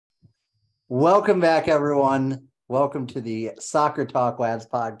Welcome back, everyone. Welcome to the Soccer Talk Lads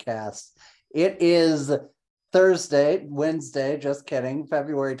podcast. It is Wednesday, just kidding,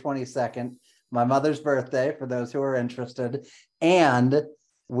 February 22nd, my mother's birthday, for those who are interested. And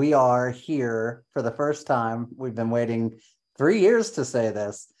we are here for the first time. We've been waiting 3 years to say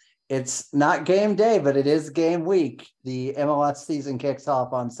this. It's not game day, but it is game week. The MLS season kicks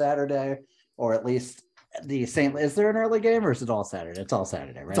off on Saturday, or at least is there an early game, or is it all Saturday? It's all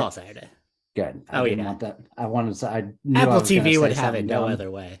Saturday, right? It's all Saturday. Good. I didn't want that. I wanted to. I knew Apple I was TV would have it dumb. no other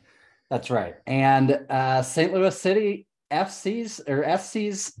way. That's right. And St. Louis City SC's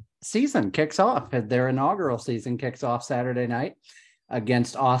season kicks off. Their inaugural season kicks off Saturday night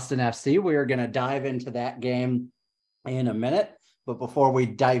against Austin FC. We are going to dive into that game in a minute. But before we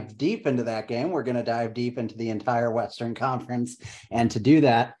dive deep into that game, we're going to dive deep into the entire Western Conference. And to do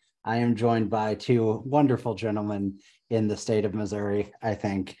that, I am joined by two wonderful gentlemen in the state of Missouri, I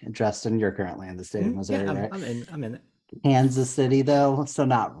think. Justin, you're currently in the state of Missouri, yeah, right? I'm in it. Kansas City, though, so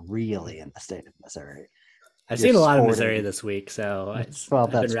not really in the state of Missouri. I've seen a lot of Missouri this week, so I've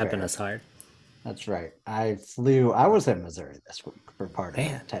been repping us hard. That's right. I was in Missouri this week for part of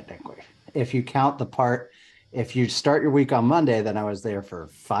it, technically. If you count the part, if you start your week on Monday, then I was there for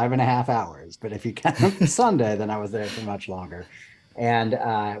 5.5 hours. But if you count Sunday, then I was there for much longer. And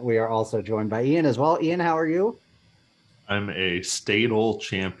we are also joined by Ian as well. Ian, how are you? I'm a statal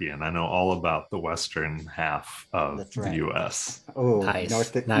champion. I know all about the western half of the U.S. Oh, nice.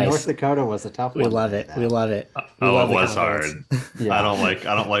 North Dakota was a tough one. We love it. We love it. It was hard. Yeah. I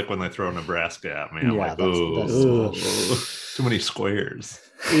don't like when they throw Nebraska at me. I'm like, ooh, too many squares.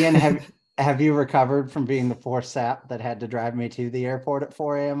 Ian, have you recovered from being the poor sap that had to drive me to the airport at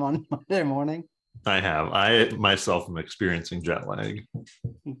 4 a.m. on Monday morning? I have. I myself am experiencing jet lag.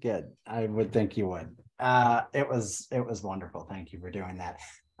 Good. I would think you would. It was wonderful. Thank you for doing that.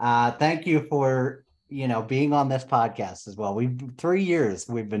 Thank you for being on this podcast as well. 3 years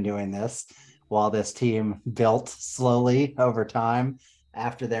we've been doing this while this team built slowly over time.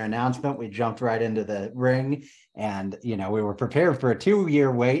 After their announcement, we jumped right into the ring, and we were prepared for a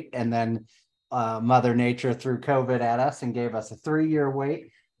 2-year wait, and then Mother Nature threw COVID at us and gave us a 3-year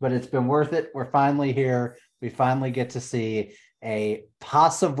wait. But it's been worth it. We're finally here. We finally get to see a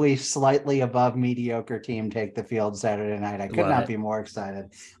possibly slightly above mediocre team take the field Saturday night. I could not be more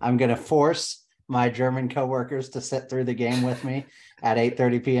excited. I'm going to force my German coworkers to sit through the game with me at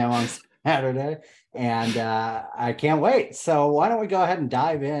 8:30 p.m. on Saturday. And I can't wait. So why don't we go ahead and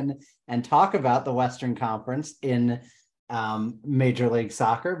dive in and talk about the Western Conference in Major League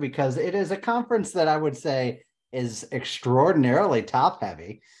Soccer, because it is a conference that I would say is extraordinarily top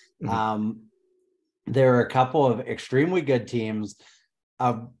heavy. Mm-hmm. There are a couple of extremely good teams,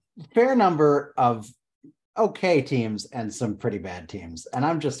 a fair number of okay teams, and some pretty bad teams. And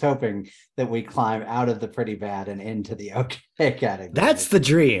I'm just hoping that we climb out of the pretty bad and into the okay category. That's the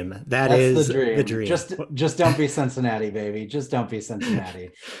dream. That's the dream. Just don't be Cincinnati, baby. Just don't be Cincinnati.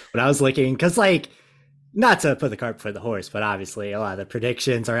 But I was looking, because not to put the cart before the horse, but obviously a lot of the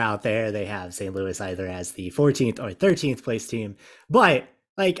predictions are out there. They have St. Louis either as the 14th or 13th place team. But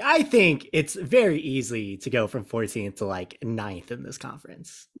I think it's very easy to go from 14th to 9th in this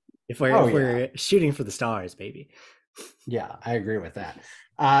conference. If we're shooting for the stars, baby. Yeah, I agree with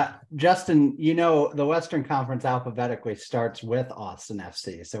that. Justin, the Western Conference alphabetically starts with Austin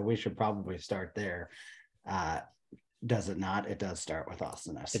FC, so we should probably start there. Does it not? It does start with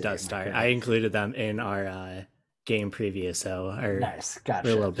Austin FC. It does start. I included them in our game preview, so nice. Gotcha.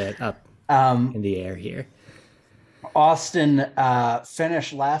 We're a little bit up in the air here. Austin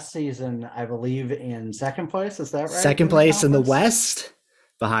finished last season, I believe, in second place. Is that right? Second place in the West,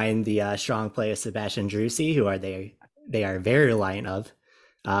 behind the strong play of Sebastián Driussi, who they are very reliant of,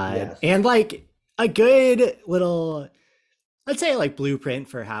 yes. And a good little, I'd say blueprint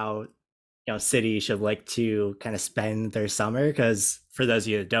for how City should like to kind of spend their summer, because for those of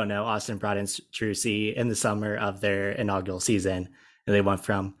you that don't know, Austin brought in Driussi in the summer of their inaugural season, and they went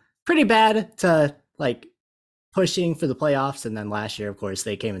from pretty bad to pushing for the playoffs. And then last year, of course,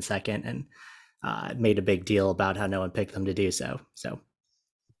 they came in second and made a big deal about how no one picked them to do so. So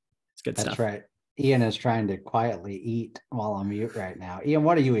it's good stuff. That's right. Ian is trying to quietly eat while I'm mute right now. Ian,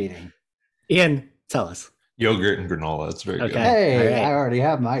 what are you eating? Ian, tell us. Yogurt and granola. It's very good. Hey, right. I already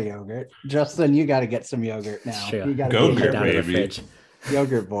have my yogurt. Justin, you got to get some yogurt now. You got Go-Gurt, baby.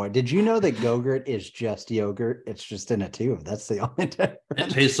 Yogurt boy. Did you know that Go-Gurt is just yogurt? It's just in a tube. That's the only difference. It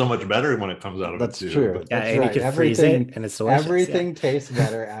tastes so much better when it comes out of a tube. That's true. Yeah, that's right. You can freeze it and it's delicious. Everything tastes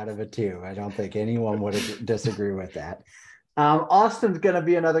better out of a tube. I don't think anyone would disagree with that. Austin's going to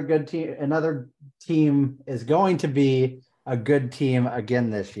be another good team. Another team is going to be a good team again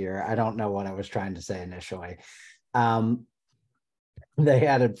this year. I don't know what I was trying to say initially. They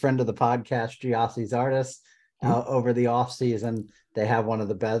added friend of the podcast, Giassi's Artist, over the offseason. They have one of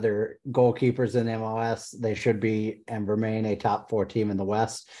the better goalkeepers in MLS. They should be and remain a top 4 team in the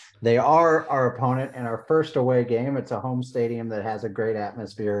West. They are our opponent in our first away game. It's a home stadium that has a great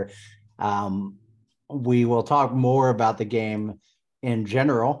atmosphere. We will talk more about the game in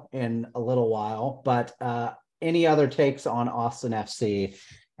general in a little while, but any other takes on Austin FC?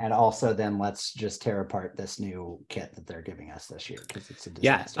 And also then let's just tear apart this new kit that they're giving us this year, because it's a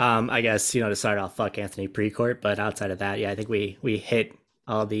disaster. Yeah, I guess, to start off, fuck Anthony Precourt, but outside of that, I think we hit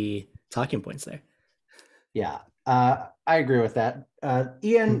all the talking points there. Yeah, I agree with that.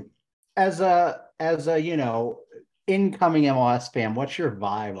 Ian, as a incoming MLS fan, what's your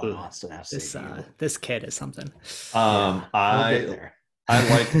vibe on Austin FC? This kid is something. I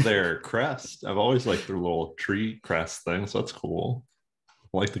like their crest. I've always liked their little tree crest thing, so that's cool.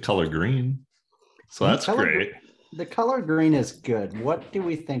 I like the color green, so that's great. The color green is good. What do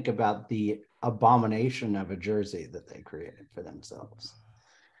we think about the abomination of a jersey that they created for themselves?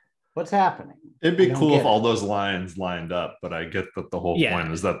 What's happening? It'd be cool if all those lines lined up, but I get that the whole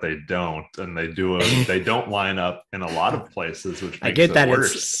point is that they don't, and they don't line up in a lot of places, which makes I get that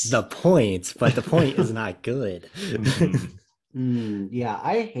worse. It's the point, but the point is not good. Yeah,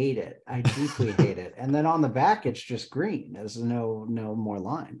 I hate it. I deeply hate it. And then on the back, it's just green. There's no more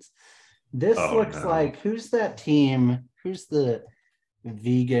lines. This looks like, who's that team? Who's the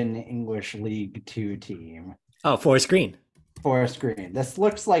vegan English League 2 team? Oh, Forest Green. Forest Green. This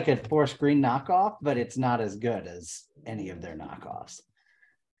looks like a Forest Green knockoff, but it's not as good as any of their knockoffs.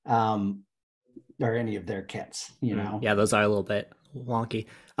 Or any of their kits, Yeah, those are a little bit wonky.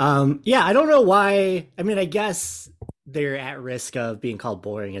 I don't know why. I mean, I guess they're at risk of being called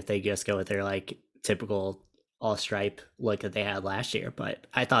boring if they just go with their like typical all stripe look that they had last year. But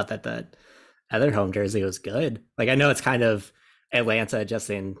I thought that the other home jersey was good. Like, I know it's kind of Atlanta just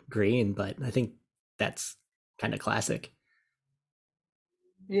in green, but I think that's kind of classic.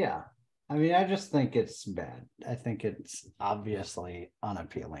 Yeah. I mean, I just think it's bad. I think it's obviously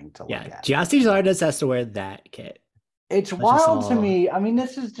unappealing to look at. Giassi's Artist has to wear that kit. It's wild to me. I mean,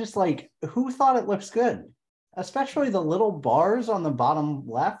 this is just like, who thought it looks good? Especially the little bars on the bottom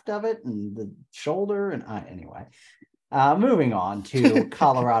left of it and the shoulder. And anyway, moving on to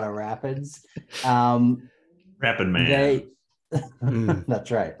Colorado Rapids. Rapid Man.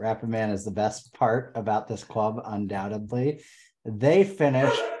 That's right. Rapid Man is the best part about this club, undoubtedly. They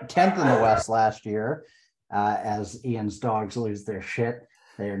finished 10th in the West last year as Ian's dogs lose their shit.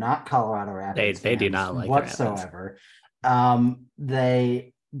 They are not Colorado Rapids. They do not like whatsoever.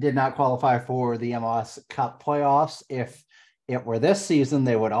 They did not qualify for the MLS Cup playoffs. If it were this season,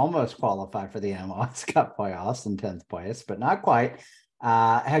 they would almost qualify for the MLS Cup playoffs in 10th place, but not quite.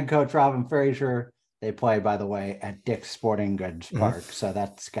 Head coach Robin Fraser, they play, by the way, at Dick's Sporting Goods Park, so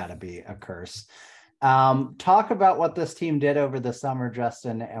that's got to be a curse. Talk about what this team did over the summer,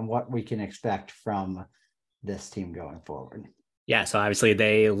 Justin, and what we can expect from this team going forward. Yeah, so obviously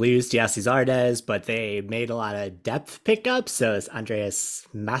they lose Giassi's Artist, but they made a lot of depth pickups. So it's Andreas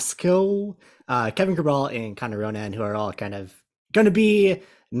Masco, Kevin Cabral, and Connor Ronan, who are all kind of going to be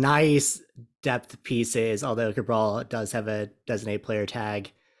nice depth pieces, although Cabral does have a designated player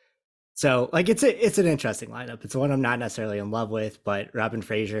tag. So like it's an interesting lineup. It's one I'm not necessarily in love with, but Robin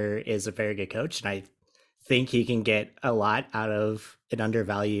Fraser is a very good coach, and I think he can get a lot out of an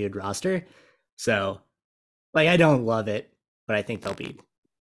undervalued roster. So like I don't love it, but I think they'll be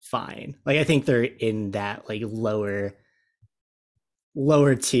fine. Like I think they're in that like lower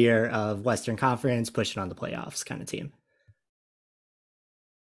tier of Western Conference, pushing on the playoffs kind of team.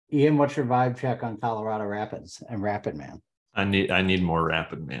 Ian, what's your vibe check on Colorado Rapids and Rapid Man? I need more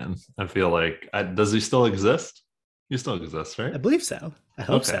Rapid Man. I feel like does he still exist? He still exists, right? I believe so. I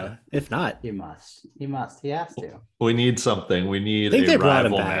hope so. If not, he must. He has to. We need something. We need a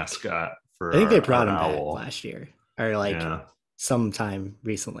rival mascot for. I think they brought him back last year, or like sometime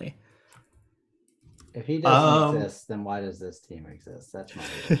recently. If he doesn't exist, then why does this team exist? That's my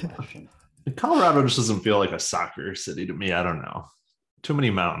real question. Colorado just doesn't feel like a soccer city to me. I don't know. Too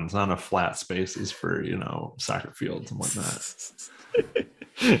many mountains, not enough flat spaces for, soccer fields and whatnot.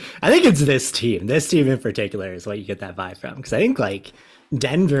 I think it's this team. This team in particular is what you get that vibe from. Because I think like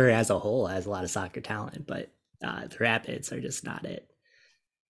Denver as a whole has a lot of soccer talent, but the Rapids are just not it.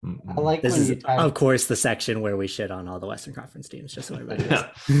 I like this is, of course, the section where we shit on all the Western Conference teams, just so everybody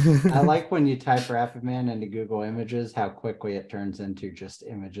knows. I like when you type Rapid Man into Google Images, how quickly it turns into just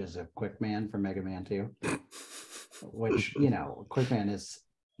images of Quick Man from Mega Man 2. Which, Quick Man is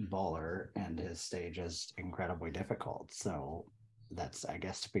bowler, and his stage is incredibly difficult. So that's, I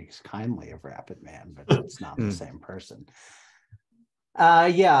guess, speaks kindly of Rapid Man, but it's not the same person.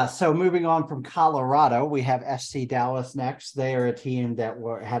 So moving on from Colorado, we have FC Dallas next. They are a team that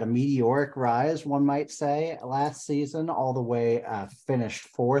had a meteoric rise, one might say, last season, all the way finished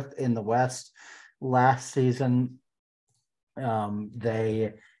 4th in the West last season.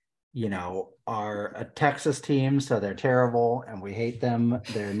 They are a Texas team, so they're terrible and we hate them.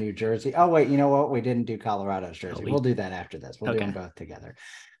 They're New Jersey. Oh wait, you know what? We didn't do Colorado's jersey. We'll do that after this. We'll do them both together.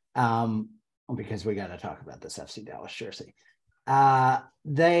 Because we got to talk about this FC Dallas jersey.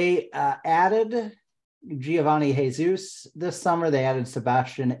 They added Giovanni Jesus this summer. They added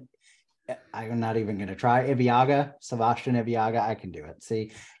Sebastián. I'm not even going to try Sebastián Iviaga. I can do it.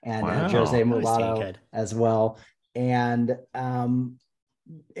 See, and Jose Mulatto as well. And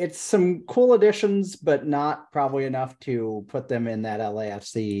it's some cool additions, but not probably enough to put them in that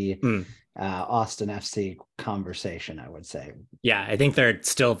LAFC, Austin FC conversation, I would say. Yeah, I think they're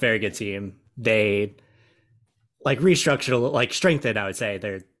still a very good team. They restructured, strengthened, I would say,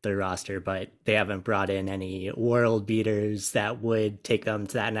 their roster, but they haven't brought in any world beaters that would take them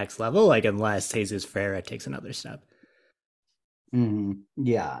to that next level, unless Jesus Ferreira takes another step.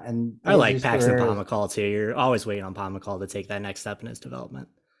 Yeah, and I like Paxton Pomykal too. You're always waiting on Pomykal to take that next step in his development.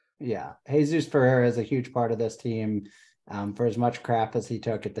 Yeah, Jesus Ferreira is a huge part of this team. For as much crap as he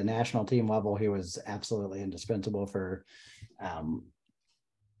took at the national team level, he was absolutely indispensable for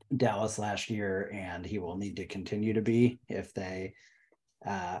Dallas last year, and he will need to continue to be if they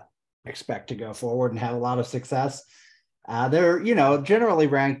expect to go forward and have a lot of success. They're, generally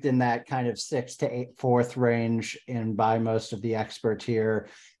ranked in that kind of 6th to 8th, 4th range by most of the experts here.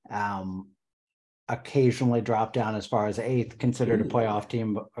 Occasionally drop down as far as 8th, considered a playoff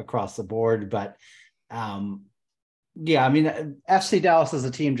team across the board. But FC Dallas as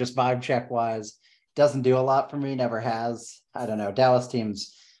a team, just vibe check wise, doesn't do a lot for me, never has. I don't know. Dallas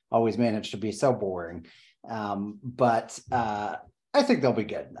teams always manage to be so boring. But I think they'll be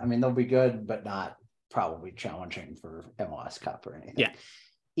good. They'll be good, but not probably challenging for MLS Cup or anything. Yeah.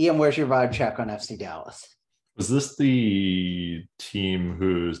 Ian, where's your vibe check on FC Dallas? Was this the team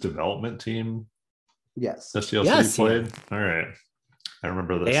whose development team? Yes. STL played? Yeah. All right. I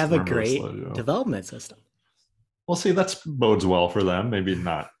remember this. They have a great development system. Well, see, that bodes well for them. Maybe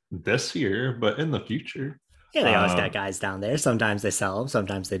not this year, but in the future. Yeah, they always got guys down there. Sometimes they sell them,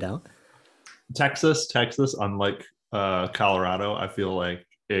 sometimes they don't. Texas, unlike Colorado, I feel like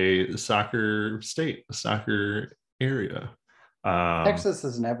a soccer state, a soccer area. Texas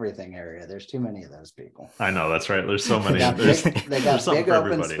is an everything area. There's too many of those people. I know, that's right. There's so many. They got big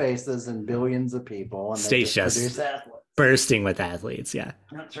open spaces and billions of people, and states they just produce athletes. Bursting with athletes. Yeah,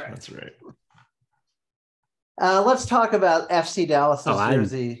 that's right. That's right. Let's talk about FC Dallas's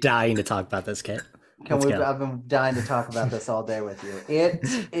jersey. I'm dying to talk about this, Kit. I've been dying to talk about this all day with you. It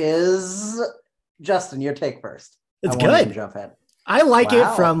is Justin. Your take first. It's good. Jump in. I like it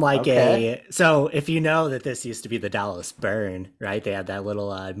from so if you know that this used to be the Dallas Burn, right? They had that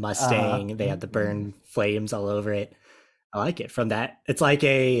little Mustang. They had the Burn flames all over it. I like it from that. It's like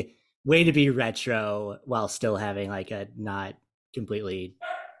a way to be retro while still having a not completely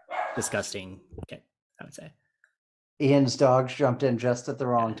disgusting kit, I would say. Ian's dogs jumped in just at the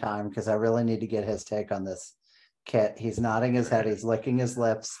wrong time because I really need to get his take on this kit. He's nodding his head. He's licking his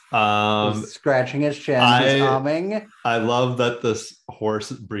lips. He's scratching his chin. He's humming. I love that this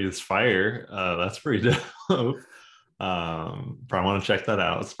horse breathes fire. That's pretty dope. Probably want to check that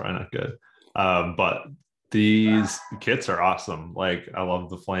out. It's probably not good. But these kits are awesome. I love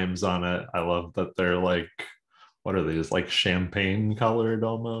the flames on it. I love that they're what are these? Champagne colored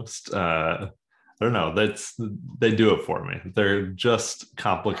almost. I don't know. They do it for me. They're just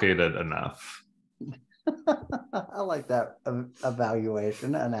complicated enough. I like that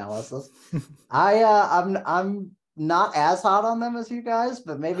evaluation analysis. I'm not as hot on them as you guys,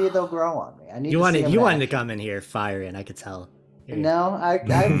 but maybe they'll grow on me. You wanted to come in here firing. I could tell. No, I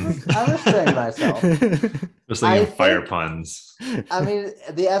restrained myself. Just thinking fire puns. The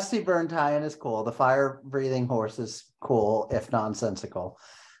FC Burn tie-in is cool. The fire breathing horse is cool, if nonsensical.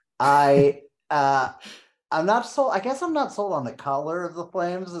 I'm not sold. I guess I'm not sold on the color of the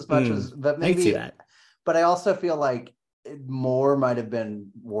flames as much as, but maybe. I can see that. But I also feel like more might have been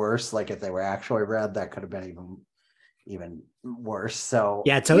worse. If they were actually red, that could have been even worse. So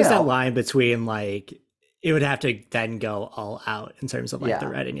yeah, it's always that line between it would have to then go all out in terms of the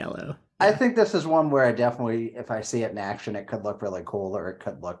red and yellow. Yeah. I think this is one where I definitely, if I see it in action, it could look really cool, or it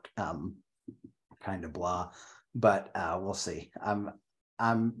could look kind of blah. But we'll see.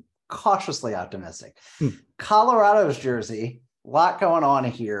 I'm cautiously optimistic. Colorado's jersey lot going on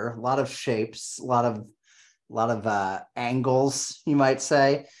here. A lot of shapes, a lot of angles, you might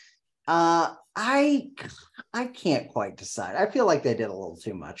say. I can't quite decide. I feel like they did a little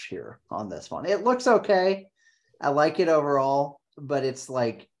too much here on this one. It looks okay. I like it overall, but it's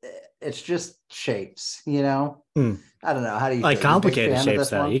like it's just shapes, you know. I don't know. How do you like feel? complicated shapes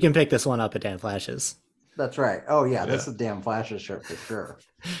though? One? You can pick this one up at Dan Flash's. That's right. Oh yeah, this is Dan Flash's shirt for sure.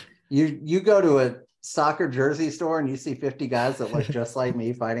 You go to a soccer jersey store and you see 50 guys that look just like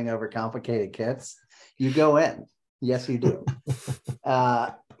me fighting over complicated kits. You go in. Yes, you do.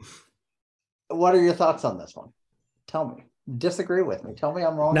 What are your thoughts on this one? Tell me. Disagree with me. Tell me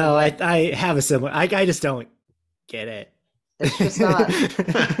I'm wrong. No, I have a similar. I just don't get it. It's just not.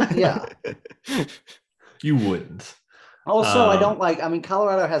 Yeah. You wouldn't. Also, I don't like. I mean,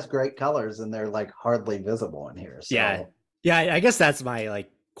 Colorado has great colors, and they're like hardly visible in here. So. Yeah. I guess that's my like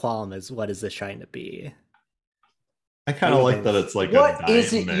qualm is what is this trying to be? I kind of like that it's like what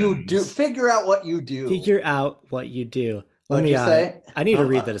is it you do? Figure out what you do. Figure out what you do. Let me say. I need to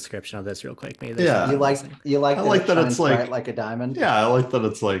read the description of this real quick. Maybe yeah, you like I like that it's like a diamond. Yeah, I like that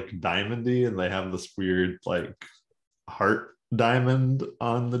it's like diamondy, and they have this weird like heart diamond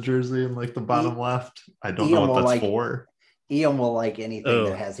on the jersey in like the bottom left. I don't know what that's for. Ian will like anything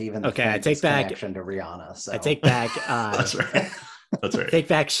that has even the I take back connection to Rihanna. So I take back. That's right. That's right. Take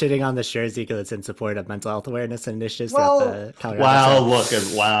back shitting on this jersey because it's in support of mental health awareness initiatives. Well, wow!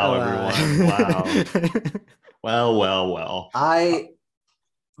 Everyone! Wow! Well.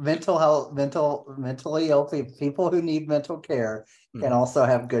 Mentally ill people who need mental care can also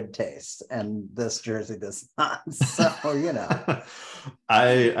have good taste, and this jersey does not. So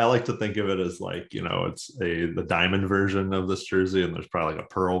I like to think of it as like it's the diamond version of this jersey, and there's probably like a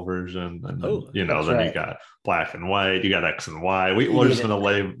pearl version, and then you got black and white, you got X and Y. We're just gonna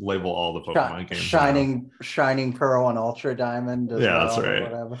label all the Pokemon games. Shining pearl and ultra diamond. That's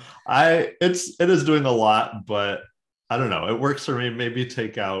right. It is doing a lot, but I don't know. It works for me. Maybe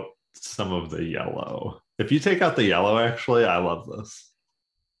take out some of the yellow. If you take out the yellow, actually, I love this.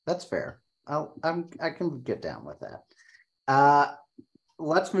 That's fair. I can get down with that.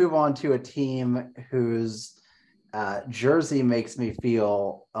 Let's move on to a team whose jersey makes me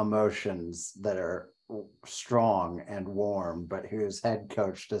feel emotions that are strong and warm, but whose head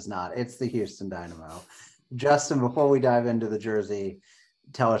coach does not. It's the Houston Dynamo. Justin, before we dive into the jersey,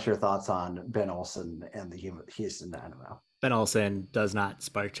 tell us your thoughts on Ben Olsen and the Houston Dynamo. Ben Olsen does not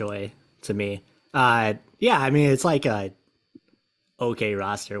spark joy to me. I mean, it's like a okay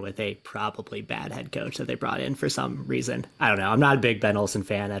roster with a probably bad head coach that they brought in for some reason. I don't know. I'm not a big Ben Olsen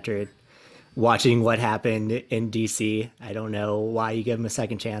fan after watching what happened in DC. I don't know why you give him a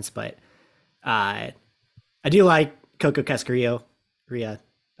second chance, but I do like Coco Cascarillo.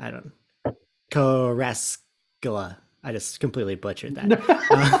 Carrascola. I just completely butchered that.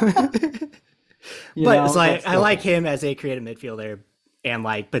 But it's like I like him as a creative midfielder, and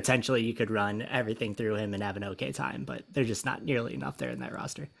like potentially you could run everything through him and have an okay time, but there's just not nearly enough there in that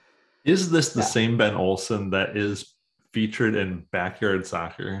roster. Is this the same Ben Olsen that is featured in Backyard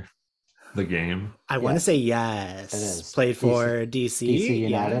Soccer, the game? I want to say yes. It is. Played for DC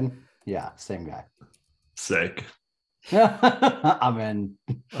United. Yeah, same guy. Sick. I'm in.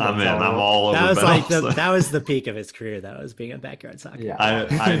 I'm all over. That was like that was the peak of his career, though, was being a Backyard Soccer. Yeah,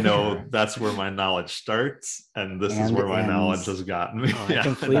 I know that's where my knowledge starts, and this is where my knowledge has gotten me. I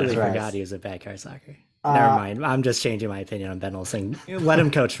completely forgot he was a Backyard Soccer. Never mind. I'm just changing my opinion on Ben Olsen. Let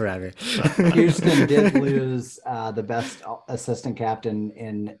him coach forever. Houston did lose the best assistant captain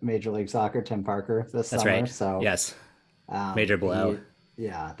in Major League Soccer, Tim Parker, this summer. Right. So yes, major blow.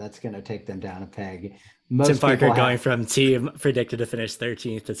 That's going to take them down a peg. Tim Parker going from team predicted to finish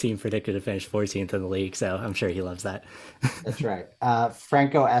 13th to team predicted to finish 14th in the league, so I'm sure he loves that. That's right.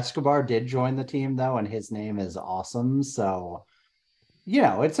 Franco Escobar did join the team, though, and his name is awesome. So,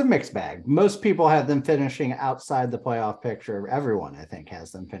 it's a mixed bag. Most people have them finishing outside the playoff picture. Everyone, I think,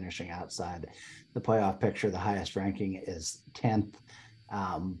 has them finishing outside the playoff picture. The highest ranking is 10th,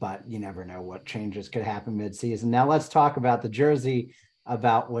 but you never know what changes could happen midseason. Now let's talk about the jersey,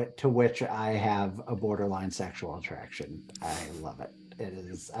 to which I have a borderline sexual attraction. I love it.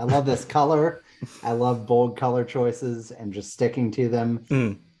 I love this color. I love bold color choices and just sticking to them.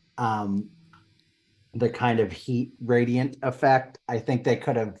 The kind of heat radiant effect. I think I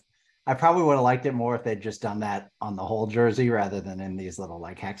probably would have liked it more if they'd just done that on the whole jersey rather than in these little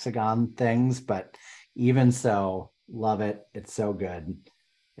like hexagon things. But even so, love it. It's so good,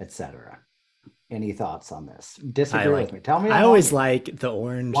 etc. Any thoughts on this? Disagree with me. Tell me. I always like the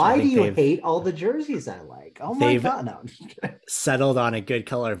orange. Why do you hate all the jerseys I like? Oh my God, no. Settled on a good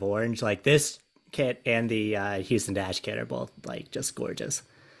color of orange. Like this kit and the Houston Dash kit are both like just gorgeous.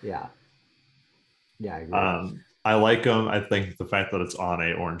 Yeah. Yeah, I agree. I like them. I think the fact that it's on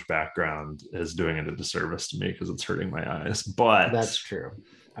a orange background is doing it a disservice to me because it's hurting my eyes. But that's true.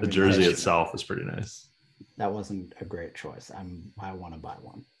 The jersey itself is pretty nice. That wasn't a great choice. I want to buy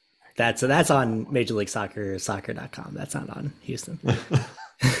one. That's on Major League Soccer.com. That's not on Houston.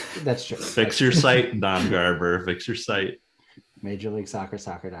 That's true. Fix your site, Don Garber. Fix your site. Major League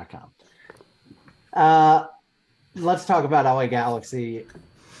Soccer.com. Let's talk about LA Galaxy.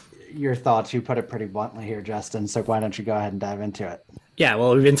 Your thoughts. You put it pretty bluntly here, Justin. So why don't you go ahead and dive into it? Yeah,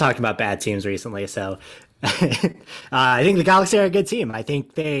 well, we've been talking about bad teams recently, so I think the Galaxy are a good team. I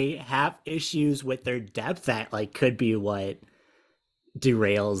think they have issues with their depth that like could be what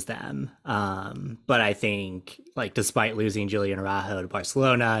derails them. But I think like despite losing Julian Araujo to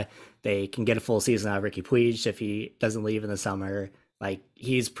Barcelona, they can get a full season out of Ricky Puig if he doesn't leave in the summer. Like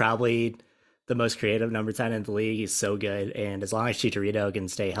he's probably the most creative number 10 in the league. He's so good. And as long as Chicharito can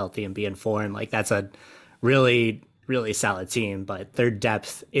stay healthy and be in form, like that's a really, really solid team. But their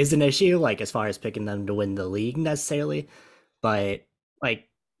depth is an issue, like as far as picking them to win the league necessarily. But like,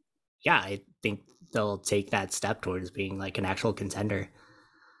 yeah, I think they'll take that step towards being like an actual contender.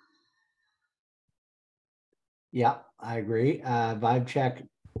 Yeah, I agree. Vibe check,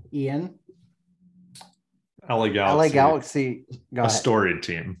 Ian. LA Galaxy. Go ahead. Storied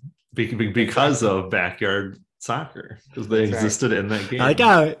team because of backyard soccer, because they existed in that game. Like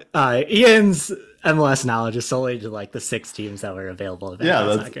Ian's MLS knowledge is solely to like the 6 teams that were available.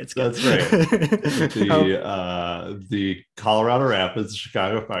 That's right. The Colorado Rapids,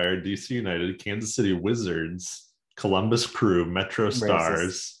 Chicago Fire, DC United, Kansas City Wizards, Columbus Crew, Metro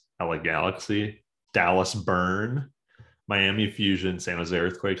Stars, LA Galaxy, Dallas Burn, Miami Fusion, San Jose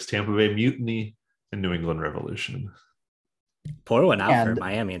Earthquakes, Tampa Bay Mutiny, and New England Revolution. Pour one out for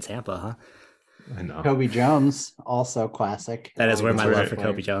Miami and Tampa, huh? I know. Kobe Jones, also classic. That is where my love for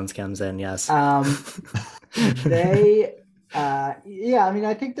Kobe Jones comes in, yes. They, I mean,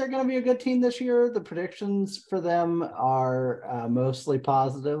 I think they're going to be a good team this year. The predictions for them are mostly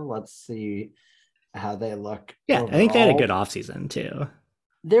positive. Let's see how they look. Yeah, overall. I think they had a good offseason, too.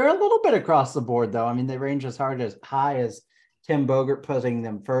 They're a little bit across the board, though. I mean, they range as high as Tim Bogert putting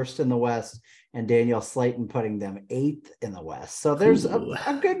them first in the West and Daniel Slayton putting them 8th in the West. So there's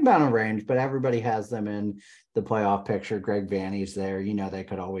a good amount of range, but everybody has them in the playoff picture. Greg Vanney's there. You know, they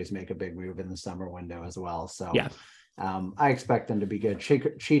could always make a big move in the summer window as well. So yeah, I expect them to be good.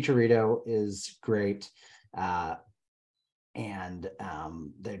 Chicharito is great. And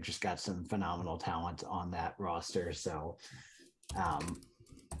they've just got some phenomenal talent on that roster. So,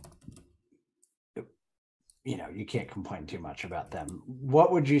 you know, you can't complain too much about them.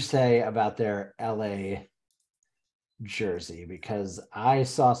 What would you say about their LA jersey? Because I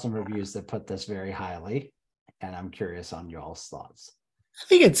saw some reviews that put this very highly, and I'm curious on y'all's thoughts. I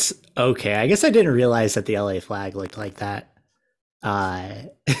think it's okay. I guess I didn't realize that the LA flag looked like that. Yeah,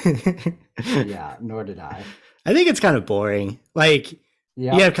 nor did I. I think it's kind of boring. Like, you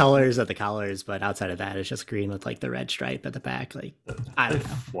have colors at the collars, but outside of that, it's just green with like the red stripe at the back. Like, I don't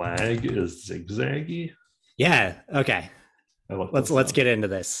know. Flag is zigzaggy. Yeah. Okay. Let's get into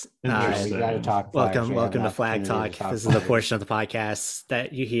this. We gotta talk. Welcome to Flag Talk. This is the portion of the podcast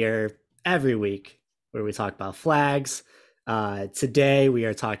that you hear every week where we talk about flags. Today we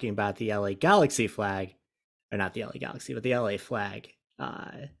are talking about the LA Galaxy flag, or not the LA Galaxy, but the LA flag.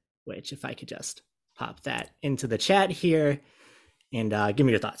 Which, if I could just pop that into the chat here, and give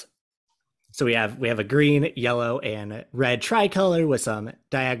me your thoughts. So we have a green, yellow, and red tricolor with some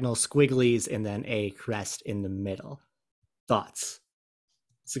diagonal squigglies and then a crest in the middle. Thoughts?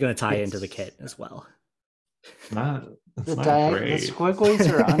 It's going to tie into the kit as well. The squigglies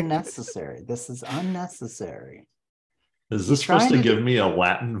are unnecessary. This is unnecessary. Is this supposed to give me a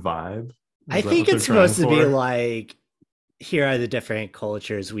Latin vibe? I think it's supposed to be like, here are the different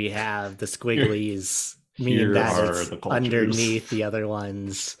cultures. We have the squigglies, meaning that it's underneath the other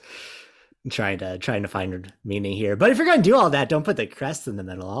ones. I'm trying to find meaning here. But if you're going to do all that, don't put the crest in the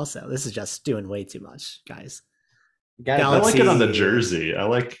middle also. This is just doing way too much, guys. Galaxy. I like it on the jersey. I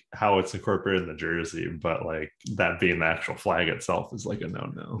like how it's incorporated in the jersey, but like that being the actual flag itself is like a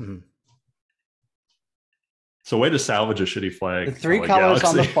no-no. Mm-hmm. So way to salvage a shitty flag. The 3 colors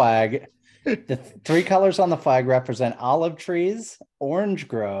on the flag. The 3 colors on the flag represent olive trees, orange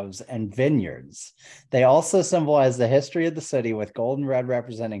groves, and vineyards. They also symbolize the history of the city, with gold and red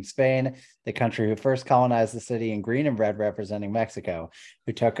representing Spain, the country who first colonized the city, and green and red representing Mexico,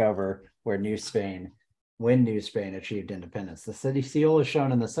 who took over when New Spain achieved independence. The city seal is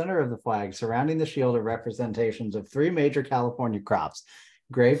shown in the center of the flag. Surrounding the shield are representations of 3 major California crops: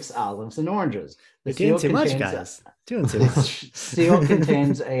 grapes, olives, and oranges. The You're doing too much, guys. Doing too much. Seal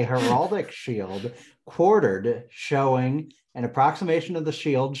contains a heraldic shield quartered, showing an approximation of the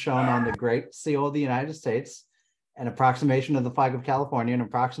shield shown on the Great Seal of the United States, an approximation of the flag of California, an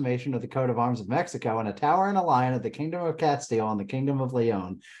approximation of the coat of arms of Mexico, and a tower and a lion of the Kingdom of Castile and the Kingdom of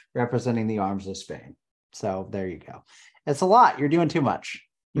Leon, representing the arms of Spain. So there you go. It's a lot. You're doing too much.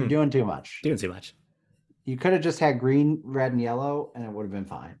 You're doing too much. Doing too much. You could have just had green, red, and yellow, and it would have been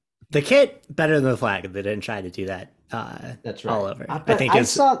fine. The kit better than the flag. They didn't try to do that. That's right. All over.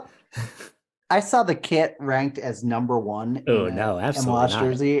 I saw the kit ranked as number 1. Oh no, absolutely not.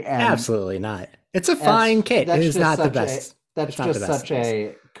 Jersey, and absolutely not. It's a fine kit. It is not the best. That's just such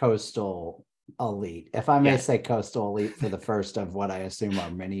a coastal elite, if I may say coastal elite for the first of what I assume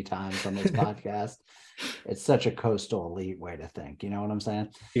are many times on this podcast. It's such a coastal elite way to think. You know what I'm saying?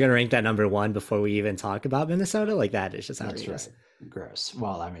 You're gonna rank that number 1 before we even talk about Minnesota? Like that is just outrageous. That's right. Gross.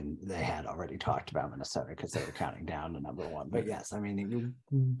 Well, I mean, they had already talked about Minnesota because they were counting down to number 1. But yes, I mean,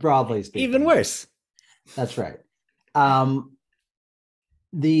 broadly speaking, even worse. That's right.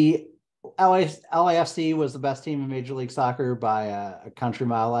 The LAFC was the best team in Major League Soccer by a country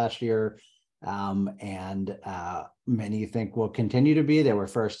mile last year. And many think will continue to be. They were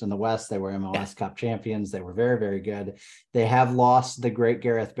first in the West. They were MLS Cup champions. They were very, very good. They have lost the great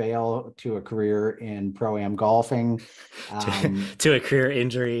Gareth Bale to a career in Pro-Am golfing. To a career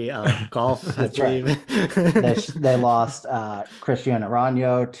injury of golf. That's right. They lost Cristiano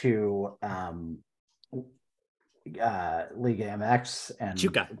Ronaldo to Liga MX and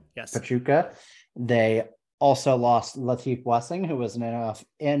Pachuca. They also lost Latif Blessing, who was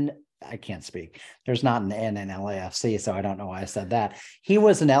I can't speak. There's not an N in LAFC, so I don't know why I said that. He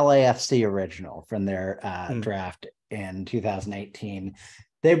was an LAFC original from their draft in 2018.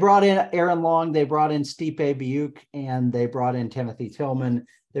 They brought in Aaron Long, they brought in Stipe Biuk, and they brought in Timothy Tillman.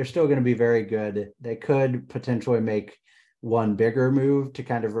 They're still going to be very good. They could potentially make one bigger move to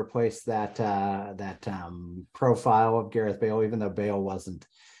kind of replace that profile of Gareth Bale, even though Bale wasn't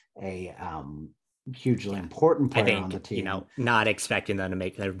a hugely important player on the team. Not expecting them to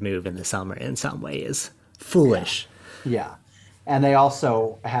make their move in the summer in some way is foolish. Yeah. And they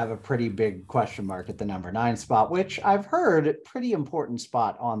also have a pretty big question mark at the number 9 spot, which I've heard pretty important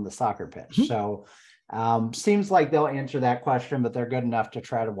spot on the soccer pitch. So seems like they'll answer that question, but they're good enough to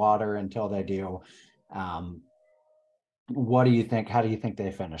try to water until they do. What do you think? How do you think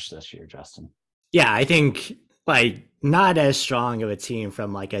they finish this year, Justin? Yeah, I think not as strong of a team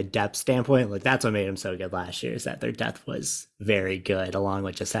from a depth standpoint. That's what made them so good last year, is that their depth was very good, along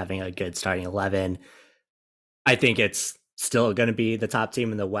with just having a good starting 11. I think it's still going to be the top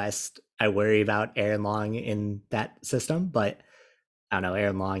team in the West. I worry about Aaron Long in that system, but I don't know.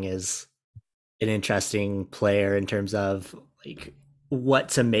 Aaron Long is an interesting player in terms of what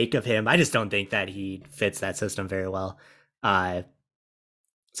to make of him. I just don't think that he fits that system very well. So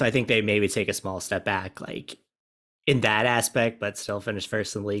I think they maybe take a small step back, in that aspect, but still finish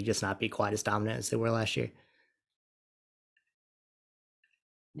first in the league, just not be quite as dominant as they were last year.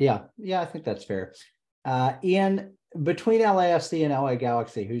 Yeah, I think that's fair. Ian, between LAFC and LA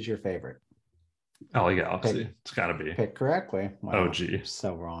Galaxy, who's your favorite? LA Galaxy. It's got to be. Pick correctly. Wow, OG.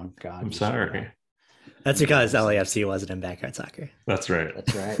 So wrong. God, I'm sorry. That's because LAFC wasn't in backyard soccer. That's right.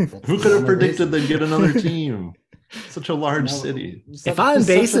 That's right. Who could have predicted they'd get another team? Such a large city. If I'm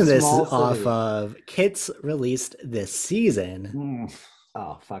basing this off of kits released this season.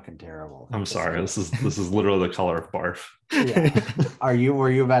 Oh, fucking terrible. I'm sorry. This is literally the color of barf. Yeah.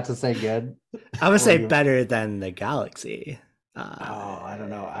 Were you about to say good? I would say better than the Galaxy. I don't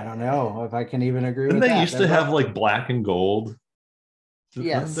know if I can even agree with that. They used to have black and gold.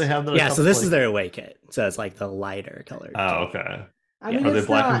 Yes. They have so this is their away kit. So it's the lighter color. Oh, okay. I mean, are they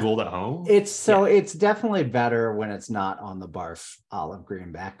black and gold at home? It's definitely better when it's not on the barf olive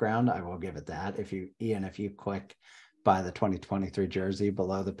green background. I will give it that. If you click by the 2023 jersey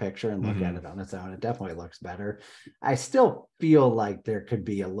below the picture and look at it on its own, it definitely looks better. I still feel like there could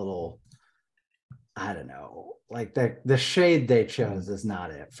be a little, I don't know, the shade they chose is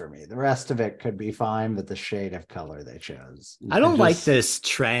not it for me. The rest of it could be fine, but the shade of color they chose. I don't like this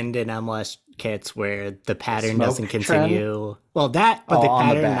trend in MLS kits where the pattern doesn't continue. Trend? Well, the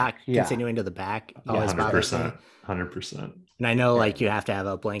pattern not continuing to the back always bothers me. 100%. And I know you have to have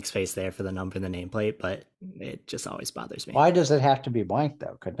a blank space there for the number and the nameplate, but it just always bothers me. Why does it have to be blank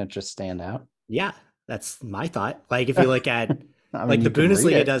though? Couldn't it just stand out? Yeah, that's my thought. If you look at the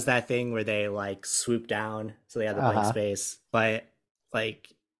Bundesliga does that thing where they swoop down so they have the blank space, but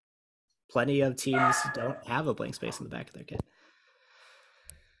plenty of teams don't have a blank space in the back of their kit.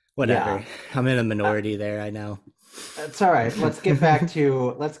 Whatever. I'm in a minority there, I know. That's all right. Let's get back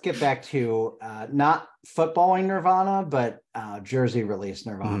to not footballing Nirvana, but jersey release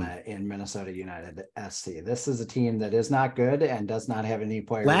Nirvana in Minnesota United SC. This is a team that is not good and does not have any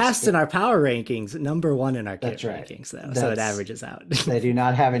players. Last in our power rankings, number one in our kit rankings, though. So it averages out. They do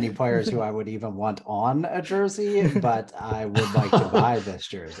not have any players who I would even want on a jersey, but I would like to buy this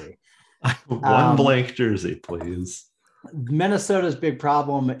jersey. One blank jersey, please. Minnesota's big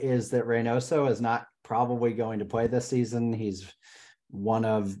problem is that Reynoso is not probably going to play this season. He's one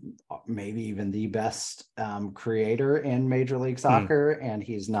of maybe even the best creator in Major League Soccer, and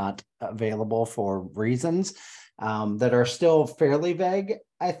he's not available for reasons that are still fairly vague,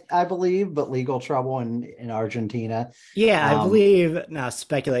 I believe, but legal trouble in Argentina. Yeah, I believe, now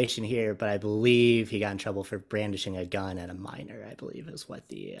speculation here, but I believe he got in trouble for brandishing a gun at a minor, I believe is what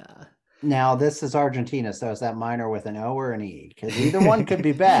the... Now, this is Argentina, so is that minor with an O or an E? Because either one could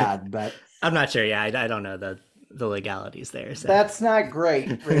be bad, but... I'm not sure. Yeah, I don't know the legalities there. So. That's not great,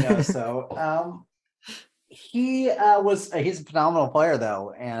 Reynoso. He's a phenomenal player,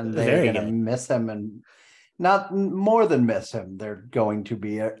 though, and they're going to miss him, and not more than miss him. They're going to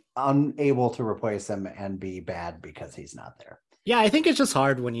be unable to replace him and be bad because he's not there. Yeah, I think it's just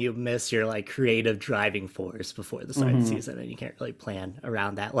hard when you miss your like creative driving force before the start of the season, and you can't really plan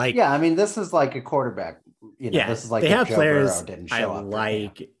around that. Like, yeah, I mean, this is like a quarterback. This is like they have Joe players Burrow didn't show up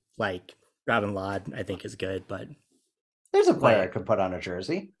like Robin Laud, I think is good, but there's a player I could put on a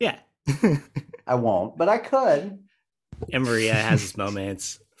jersey. Yeah, I won't, but I could. And Maria has his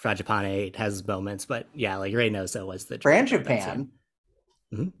moments. Fragipane has his moments, but yeah, like Reynoso was the Frangipane.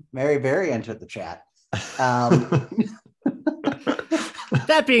 Mary Berry entered the chat.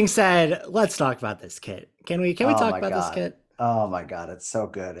 That being said, let's talk about this kit. Can we talk about this kit? Oh my God, it's so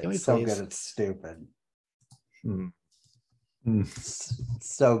good. It's so good, it's stupid.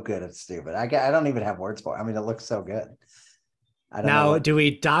 So good, it's stupid. I don't even have words for it. I mean, it looks so good. Do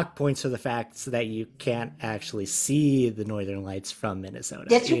we dock points for the fact so that you can't actually see the Northern Lights from Minnesota?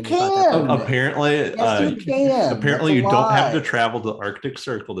 Yes, you can. Apparently, you can. Apparently, you don't have to travel to the Arctic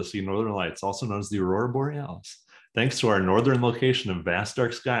Circle to see Northern Lights, also known as the Aurora Borealis. Thanks to our northern location of vast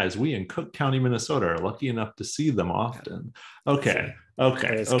dark skies, we in Cook County, Minnesota are lucky enough to see them often. Okay. It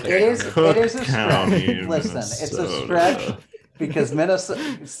is a stretch. Listen, it's a stretch because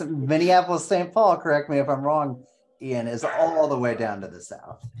Minneapolis, St. Paul, correct me if I'm wrong, Ian, is all the way down to the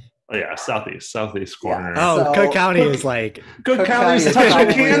south. Oh yeah, southeast corner. Yeah. Oh, so Cook County is like Cook County is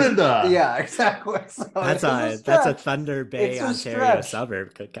touching Canada. Yeah, exactly. So that's a Thunder Bay, Ontario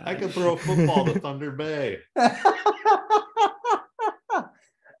suburb. Cook County. I can throw a football to Thunder Bay.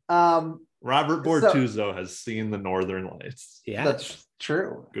 Robert Bortuzzo has seen the Northern Lights. Yeah, that's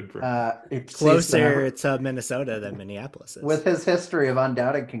true. Good for him. It's closer to Minnesota than Minneapolis is. With his history of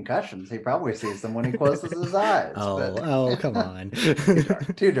undoubted concussions, he probably sees them when he closes his eyes. Come on.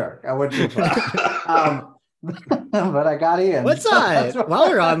 Too dark. I went too far. But I got Ian. What's while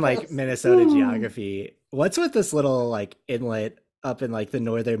we're on like Minnesota geography, what's with this little like inlet up in like the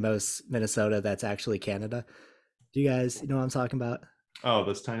northernmost Minnesota that's actually Canada? Do you guys know what I'm talking about? Oh,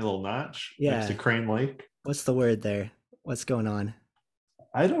 this tiny little notch next to Crane Lake. What's the word there? What's going on?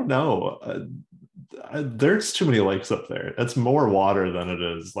 I don't know. There's too many lakes up there. It's more water than it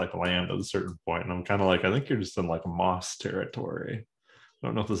is like land at a certain point. And I'm kind of like, I think you're just in like moss territory. I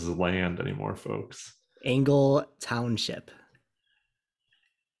don't know if this is land anymore, folks. Angle Township.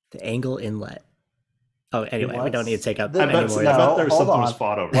 The Angle Inlet. Oh, anyway, we don't need to take up any more. I bet there's something was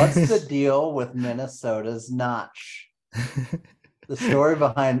fought over. What's the deal with Minnesota's notch? The story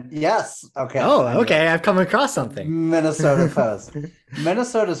behind okay. Oh, okay. I've come across something. Minnesota Post.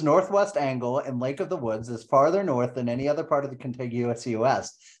 Minnesota's northwest angle and Lake of the Woods is farther north than any other part of the contiguous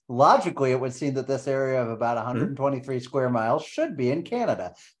U.S. Logically, it would seem that this area of about 123 square miles should be in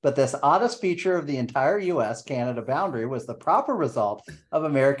Canada. But this oddest feature of the entire U.S.-Canada boundary was the proper result of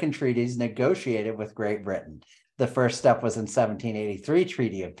American treaties negotiated with Great Britain. The first step was in 1783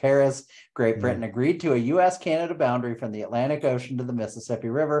 Treaty of Paris. Great Britain agreed to a U.S.-Canada boundary from the Atlantic Ocean to the Mississippi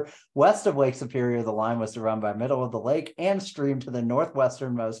River. West of Lake Superior, the line was to run by middle of the lake and stream to the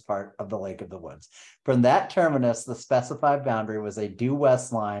northwesternmost part of the Lake of the Woods. From that terminus, the specified boundary was a due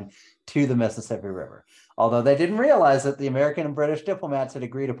west line to the Mississippi River. Although they didn't realize that the American and British diplomats had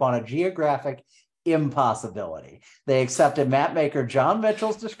agreed upon a geographic impossibility. They accepted mapmaker John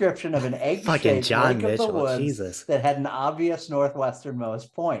Mitchell's description of an egg-shaped Lake of the Woods that had an obvious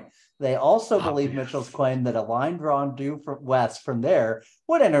northwesternmost point. They also believed Mitchell's claim that a line drawn due west from there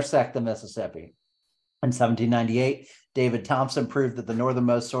would intersect the Mississippi. In 1798, David Thompson proved that the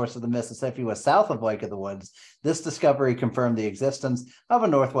northernmost source of the Mississippi was south of Lake of the Woods. This discovery confirmed the existence of a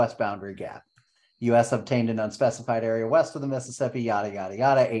northwest boundary gap. U.S. obtained an unspecified area west of the Mississippi, yada, yada,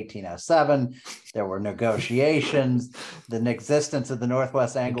 yada, 1807. There were negotiations. The existence of the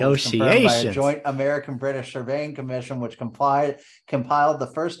Northwest Angle was confirmed by a joint American-British surveying commission, which compiled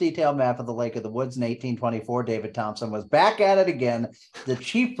the first detailed map of the Lake of the Woods in 1824. David Thompson was back at it again. The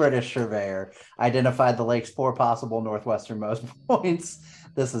chief British surveyor identified the lake's 4 possible northwesternmost points.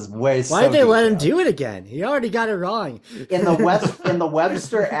 This is way. Why did they let him do it again? He already got it wrong. In the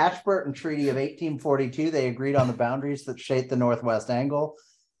Webster-Ashburton Treaty of 1842, they agreed on the boundaries that shaped the Northwest Angle.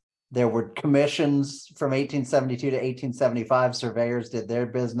 There were commissions from 1872 to 1875. Surveyors did their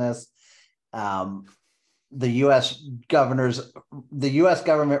business. The U.S.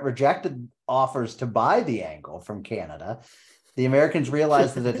 government rejected offers to buy the angle from Canada. The Americans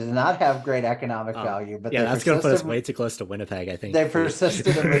realized that it did not have great economic value, but that's going to put us way too close to Winnipeg, I think. They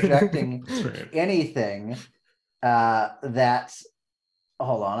persisted in rejecting anything that.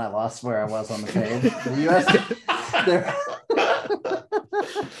 Hold on, I lost where I was on the page. The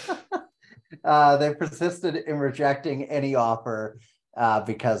U.S. They persisted in rejecting any offer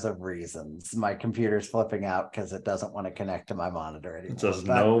because of reasons. My computer's flipping out because it doesn't want to connect to my monitor anymore. It does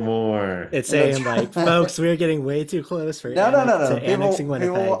no more. It's saying like, folks, we're getting way too close for annexing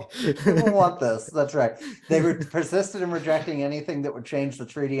Winnipeg. People want this. That's right. They persisted in rejecting anything that would change the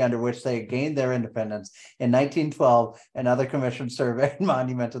treaty under which they gained their independence. In 1912, another commission surveyed and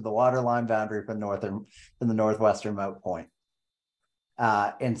monumented the waterline boundary from the northwesternmost point.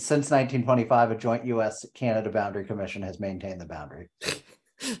 And since 1925, a joint U.S.-Canada boundary commission has maintained the boundary.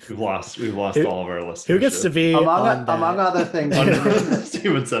 We've lost all of our listeners. Who gets to be among other things?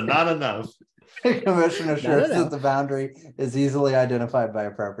 Steven said not enough. The commission assures that the boundary is easily identified by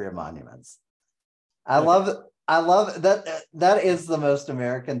appropriate monuments. I love that. That is the most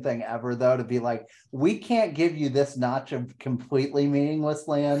American thing ever, though, to be like, we can't give you this notch of completely meaningless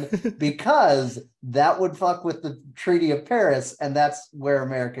land because that would fuck with the Treaty of Paris, and that's where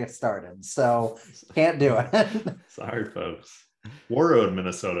America started. So can't do it. Sorry, folks. Warroad,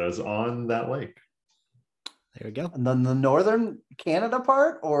 Minnesota is on that lake. There we go. And then the northern Canada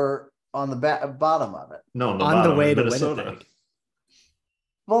part, or on the bottom of it? No, on the way to Winnipeg.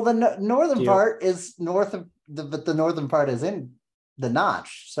 Well, the northern part is north of but the northern part is in the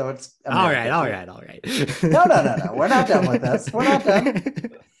notch, so it's America. All right. No. We're not done with this. We're not done.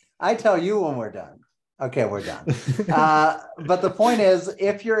 I tell you when we're done. Okay, we're done. But the point is,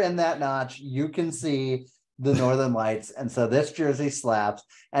 if you're in that notch, you can see the northern lights, and so this jersey slaps.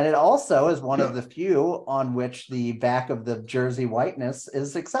 And it also is one of the few on which the back of the jersey whiteness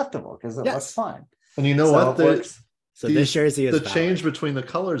is acceptable because it looks fine. And you know what? So this jersey is the change between the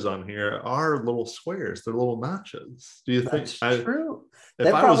colors on here are little squares. They're little notches. Do you think that's true?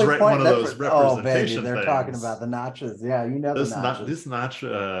 If I was writing one of those representation they're things, talking about the notches. Yeah, you know this the notches.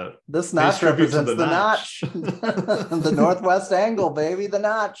 This notch represents the notch. The Northwest Angle, baby, the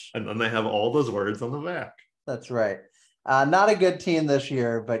notch. And then they have all those words on the back. That's right. Not a good team this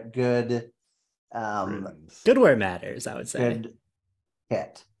year, but good. Good where it matters, I would say. Good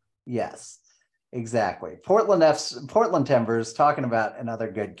hit. Yes. Exactly. Portland Timbers, talking about another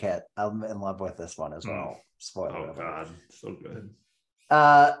good kit. I'm in love with this one as well. Spoiler. Oh God, so good.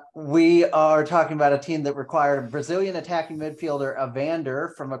 We are talking about a team that required a Brazilian attacking midfielder,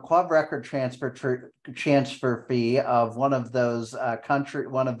 Evander, from a club record transfer fee of one of those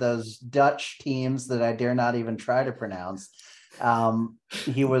Dutch teams that I dare not even try to pronounce.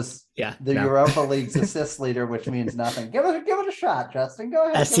 He was Europa League's assist leader, which means nothing. Give it a shot, Justin.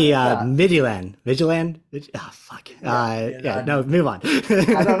 Go ahead. ST Midtjylland. Oh fuck. No, move on.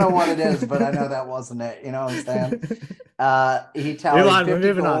 I don't know what it is, but I know that wasn't it. You know what I'm saying? He tallied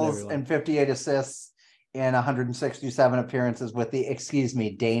 50 goals and 58 assists in 167 appearances with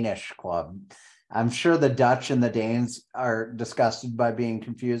the Danish club. I'm sure the Dutch and the Danes are disgusted by being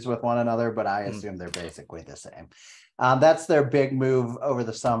confused with one another, but I assume they're basically the same. That's their big move over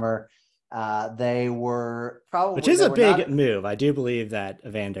the summer. They were probably, which is a big move. I do believe that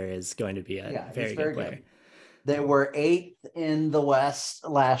Evander is going to be a very good player. They were 8th in the West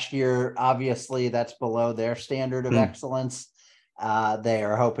last year. Obviously, that's below their standard of excellence. They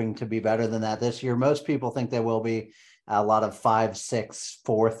are hoping to be better than that this year. Most people think they will be. A lot of 5, 6,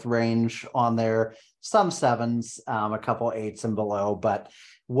 4th range on there. Some 7s, a couple 8s and below. But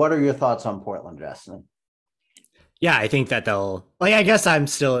what are your thoughts on Portland, Justin? Yeah, I think that they'll, I guess I'm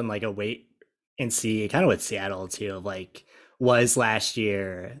still in a wait and see, kind of with Seattle too, of was last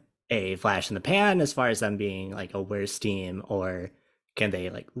year a flash in the pan as far as them being a worse team, or can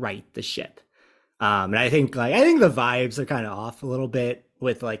they right the ship? And I think the vibes are kind of off a little bit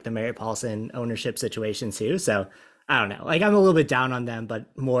with the Merritt Paulson ownership situation too. So I don't know. Like I'm a little bit down on them,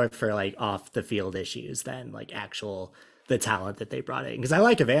 but more for like off the field issues than like actual the talent that they brought in. Because I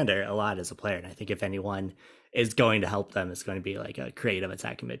like Evander a lot as a player, and I think if anyone is going to help them, it's going to be like a creative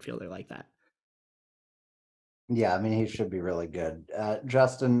attacking midfielder like that. Yeah, I mean, he should be really good.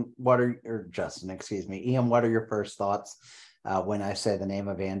 Justin, excuse me, Ian, what are your first thoughts when I say the name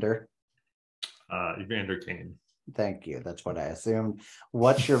Evander? Evander Kane. Thank you. That's what I assumed.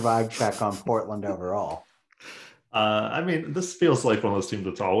 What's your vibe check on Portland overall? I mean, this feels like one of those teams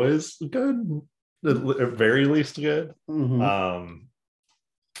that's always good, at very least good. Mm-hmm.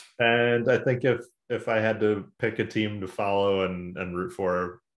 And I think if I had to pick a team to follow and root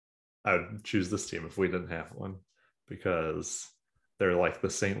for, I would choose this team if we didn't have one, because they're like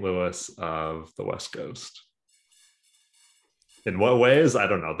the St. Louis of the West Coast. In what ways? I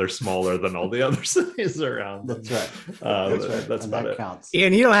don't know. They're smaller than all the other cities around. That's right. That's about it. Counts.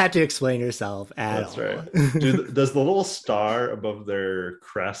 And you don't have to explain yourself at all. That's right. Does the little star above their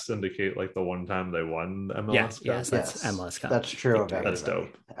crest indicate like the one time they won the MLS Cup? Yes, that's MLS Cup. That's true. That's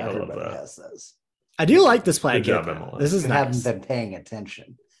dope. Everybody has those. I do like this play. Good job, MLS. This is you nice. haven't been paying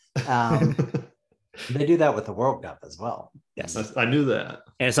attention. They do that with the World Cup as well. Yes, I knew that.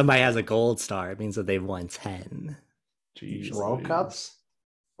 And if somebody has a gold star, it means that they've won 10. Jeez, World Cups?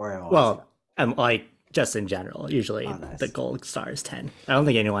 Or MLS? Well, like just in general, usually nice. the gold star is 10. I don't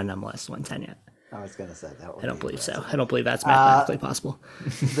think anyone in MLS won 10 yet. I was going to say that. I don't believe so. I don't believe that's mathematically possible.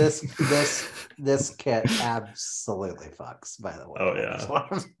 This kit absolutely fucks, by the way. Oh, yeah. I just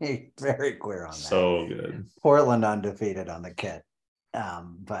want to be very clear on that. So good. Portland undefeated on the kit.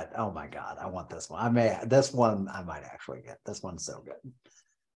 But oh my God, I want this one. I might actually get. This one's so good.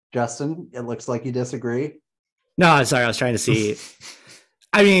 Justin, it looks like you disagree. No, I'm sorry. I was trying to see.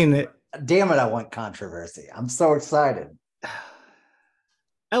 I mean, damn it, I want controversy. I'm so excited.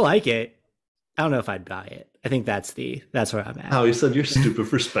 I like it. I don't know if I'd buy it. I think that's where I'm at. Oh, you said you're stupid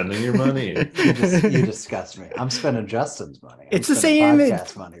for spending your money. You disgust me. I'm spending Justin's money. It's the same.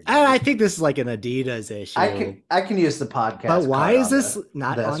 Podcast money. I think this is like an Adidas issue. I can use the podcast. But why is this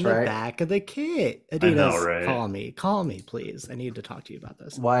not on the back of the kit? Adidas, I know, right? Call me, please. I need to talk to you about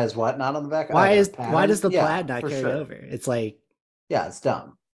this. Why is what not on the back? Why does the plaid not carry over? It's like, yeah, it's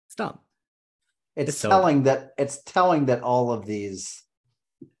dumb. It's dumb. It's telling that all of these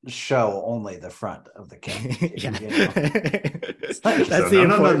show only the front of the kit. Yeah. You know? That's the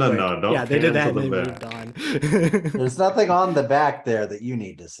important no. Don't they did that and they moved on. There's nothing on the back there that you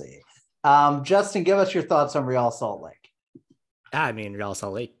need to see. Justin, give us your thoughts on Real Salt Lake. I mean, Real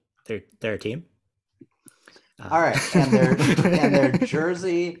Salt Lake, they're a team. All right, and their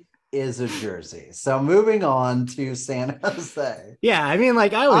jersey is a jersey. So moving on to San Jose. Yeah, I mean,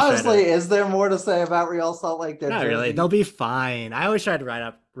 like honestly, is there more to say about Real Salt Lake? Not really. They'll be fine. I always try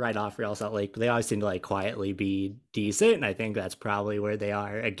to write off Real Salt Lake, but they always seem to like quietly be decent, and I think that's probably where they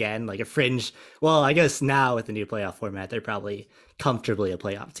are again, like a fringe. Well, I guess now with the new playoff format, they're probably comfortably a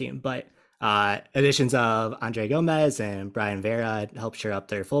playoff team. But additions of Andre Gomez and Brian Vera help shore up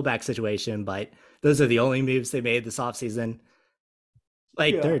their fullback situation, but those are the only moves they made this offseason.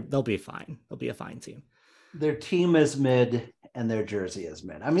 Like they'll be fine. They'll be a fine team. Their team is mid and their jersey is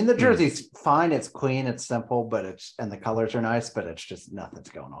mid. I mean, the jersey's fine. It's clean. It's simple, but and the colors are nice, but it's just nothing's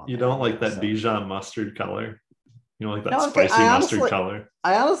going on. You don't like that Dijon mustard color? You don't like that spicy mustard color?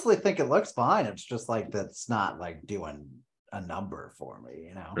 I honestly think it looks fine. It's just like that's not like doing a number for me,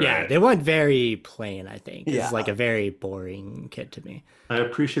 you know? Right. Yeah, they went very plain, I think. It's like a very boring kit to me. I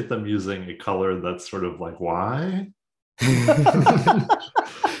appreciate them using a color that's sort of like, why?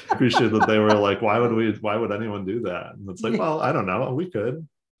 Appreciate that they were like, why would anyone do that? And it's like, well, I don't know, we could.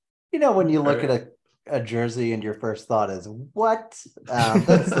 You know, when you look at a jersey and your first thought is what?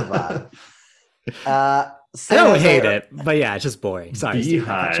 That's the vibe. I don't hate it, but yeah, it's just boring. Sorry,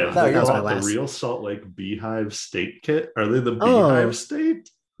 Beehive. Steve, that was the Real Salt Lake Beehive State kit. Are they the Beehive State?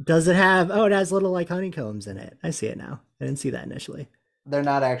 Does it have? Oh, it has little like honeycombs in it. I see it now. I didn't see that initially. They're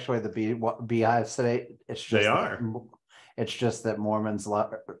not actually the Beehive State. It's just they are. It's just that Mormons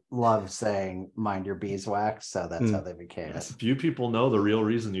love saying "mind your beeswax," so that's how they became it. Few people know the real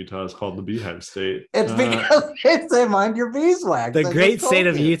reason Utah is called the Beehive State. It's because they say "mind your beeswax." The great state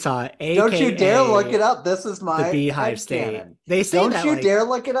of Utah. AKA don't you dare look it up. This is my the Beehive State. Canon. They say don't that, you dare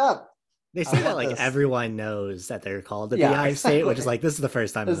look it up. They say that like everyone knows that they're called the Beehive State, which is like this is the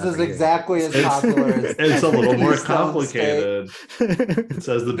first time. This is exactly as popular as it's a little more complicated. It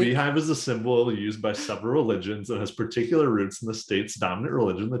says the beehive is a symbol used by several religions and has particular roots in the state's dominant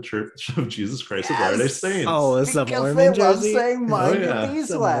religion, the Church of Jesus Christ of Latter-day Saints. Oh, it's a Mormon jersey. Saying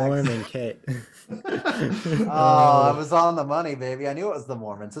It's a Mormon kit. I was on the money, baby. I knew it was the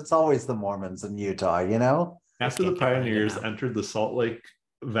Mormons. It's always the Mormons in Utah, you know. After the Pioneers entered the Salt Lake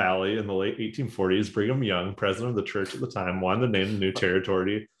Valley in the late 1840s, Brigham Young, president of the church at the time, wanted to name the new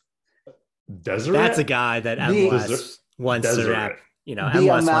territory Deseret. That's a guy that MLS wants to wrap.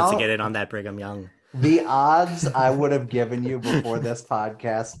 MLS wants to get in on that Brigham Young. The odds I would have given you before this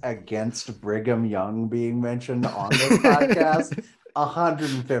podcast against Brigham Young being mentioned on this podcast,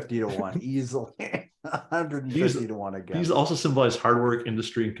 150 to 1 easily. 150 to 1 again. These also symbolize hard work,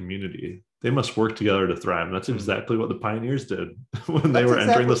 industry, and community. They must work together to thrive. And that's exactly what the Pioneers did when they were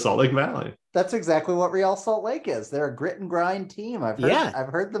entering the Salt Lake Valley. That's exactly what Real Salt Lake is. They're a grit and grind team. I've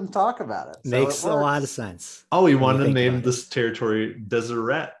heard them talk about it. So Makes a lot of sense. Oh, he wanted to name this territory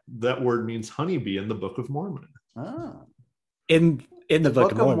Deseret. That word means honeybee in the Book of Mormon. Oh. In the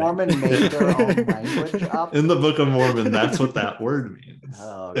Book of Mormon made their own language up. In the Book of Mormon, that's what that word means.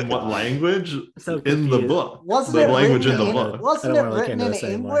 Oh, in what language? So in the book. Wasn't the it language in the book. Wasn't it written in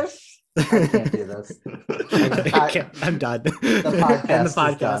English? I can't do this. I'm done. The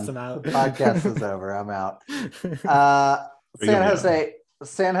podcast I'm out. The podcast is over. I'm out.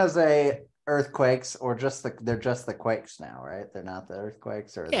 San Jose earthquakes, or they're just the quakes now, right? They're not the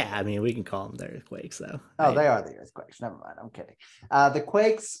earthquakes, or I mean, we can call them the earthquakes, though. Oh, right? They are the earthquakes. Never mind. I'm kidding. The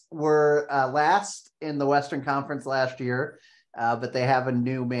Quakes were last in the Western Conference last year, but they have a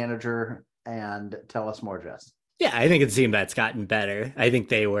new manager. And tell us more, Jess. Yeah, I think it's a team that's gotten better. I think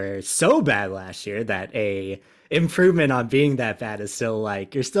they were so bad last year that a improvement on being that bad is still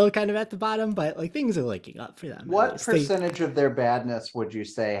you're still kind of at the bottom, but things are looking up for them. What percentage of their badness would you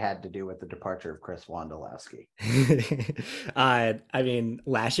say had to do with the departure of Chris Wondolowski? I mean,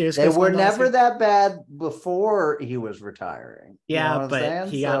 last year's they were never that bad before he was retiring. Yeah, but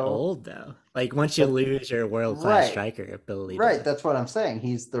he got old though. Once you lose your world-class striker ability, right? That's what I'm saying.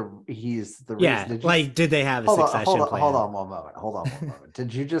 He's the yeah. reason. Did they have a succession plan? Hold on one moment.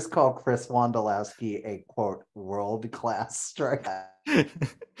 Did you just call Chris Wondolowski a quote world-class striker?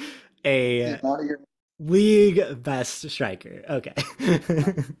 A league best striker. Okay.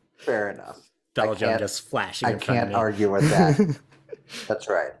 Fair enough. Belgium just flashing. I can't argue with that. That's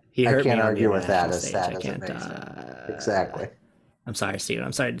right. I can't argue with that as sad as it makes it. Exactly. I'm sorry, Steven.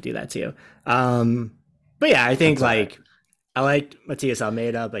 I'm sorry to do that to you. But yeah, I think I liked Matias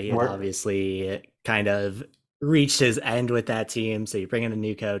Almeida, but he had obviously kind of reached his end with that team. So you bring in a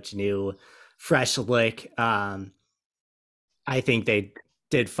new coach, new fresh look. I think they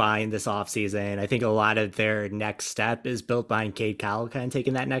did fine this offseason. I think a lot of their next step is built behind Cade Cowell kind of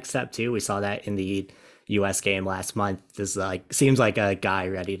taking that next step too. We saw that in the US game last month. This seems like a guy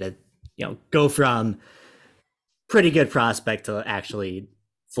ready to, go from pretty good prospect to actually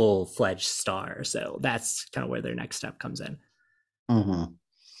full-fledged star. So that's kind of where their next step comes in. Mm-hmm.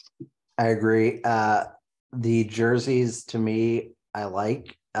 I agree. The jerseys to me, I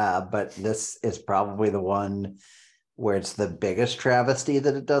like, but this is probably the one where it's the biggest travesty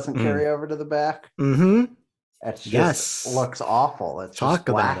that it doesn't carry over to the back. Mm-hmm. It just looks awful. It's just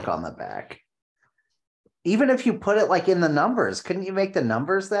black on the back. Even if you put it in the numbers, couldn't you make the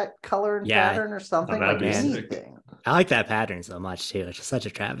numbers that color and pattern or something? Anything. I like that pattern so much too. It's just such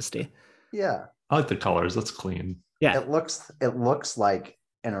a travesty. Yeah. I like the colors. That's clean. Yeah. It looks like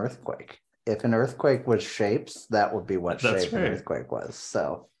an earthquake. If an earthquake was shapes, that would be what shape an earthquake was.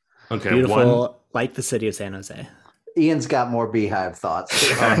 So okay. Beautiful, like the city of San Jose. Ian's got more beehive thoughts.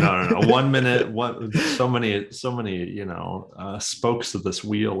 Oh no. 1 minute, so many, spokes of this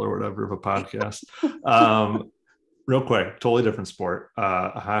wheel or whatever of a podcast. Real quick, totally different sport,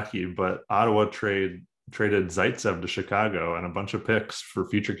 hockey, but Ottawa traded Zaitsev to Chicago and a bunch of picks for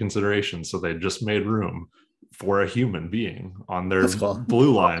future consideration. So they just made room for a human being on their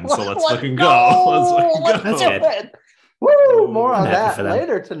blue line. So let's fucking go. Let's That's good. Woo! More on that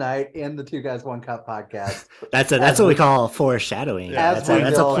later tonight in the Two Guys One Cup podcast. That's what we call foreshadowing. That's a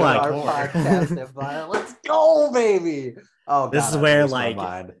plug. Our podcast. Let's go, baby. Oh, God, this is where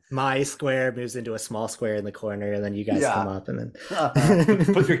my square moves into a small square in the corner, and then you guys come up and then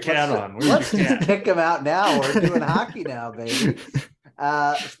put your cat on. Let's kick him out now. We're doing hockey now, baby.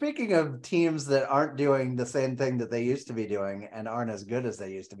 Speaking of teams that aren't doing the same thing that they used to be doing and aren't as good as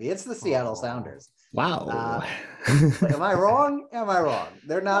they used to be, it's the Seattle Sounders. Wow. Am I wrong?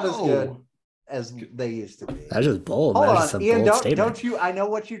 They're not as good as they used to be. That's just bold. Hold on, Ian, don't you? I know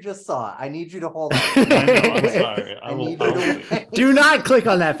what you just saw. I need you to hold on. I'm sorry. Do not click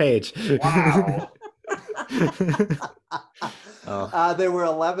on that page. Wow. They were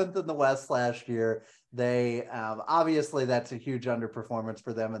 11th in the West last year. They obviously that's a huge underperformance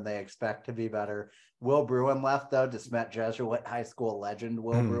for them, and they expect to be better. Will Bruin left though, DeSmet Jesuit high school legend.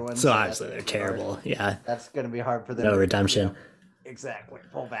 Will Bruin. So obviously they're terrible. Yeah, that's going to be hard for them. No redemption. Exactly,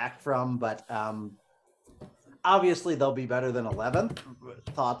 pull back from. But Obviously, they'll be better than 11th.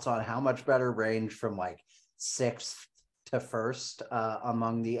 Thoughts on how much better? Range from like 6th to 1st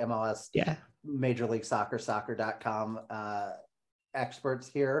among the MLS Major League Soccer, soccer.com experts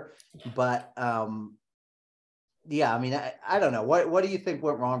here. But yeah, I mean, I don't know. What do you think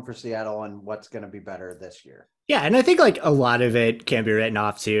went wrong for Seattle and what's going to be better this year? Yeah, and I think like a lot of it can be written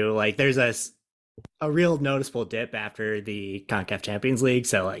off too. Like there's a real noticeable dip after the CONCACAF Champions League.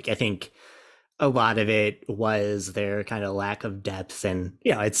 So like I think a lot of it was their kind of lack of depth, and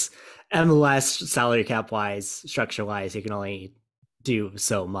it's MLS salary cap wise, structure wise, you can only do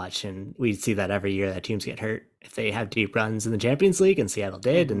so much, and we see that every year that teams get hurt if they have deep runs in the Champions League, and Seattle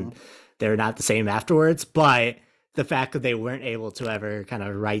did, and they're not the same afterwards. But the fact that they weren't able to ever kind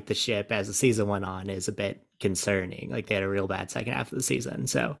of right the ship as the season went on is a bit concerning. Like they had a real bad second half of the season,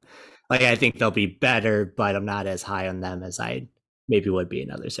 so like I think they'll be better, but I'm not as high on them as I maybe would be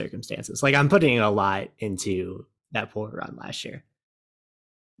in other circumstances. Like I'm putting a lot into that poor run last year.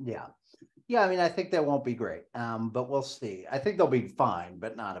 Yeah. I mean, I think that won't be great, but we'll see. I think they'll be fine,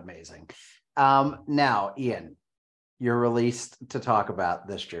 but not amazing. Now, Ian, you're released to talk about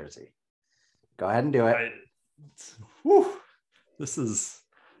this jersey. Go ahead and do it. This is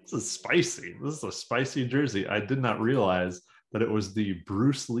spicy. This is a spicy jersey. I did not realize that it was the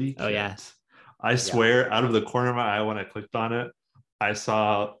Bruce Lee kit. Oh yeah. I swear, out of the corner of my eye when I clicked on it, I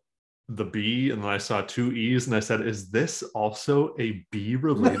saw the B and then I saw 2 E's and I said, is this also a B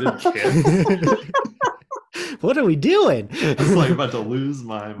related kit? What are we doing? I was like about to lose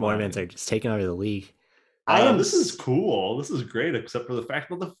my mind. Mormons are just taking over the league. This is cool. This is great, except for the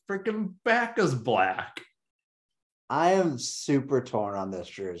fact that the freaking back is black. I am super torn on this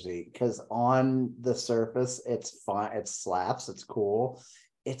jersey because on the surface, it's fine. It slaps. It's cool.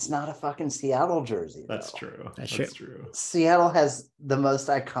 It's not a fucking Seattle jersey. That's true. That's true. Seattle has the most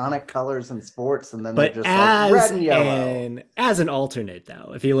iconic colors in sports, and then but they're just like red and yellow. And as an alternate,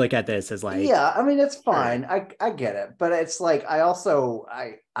 though, if you look at this as like, yeah, I mean it's fine. I get it, but it's like I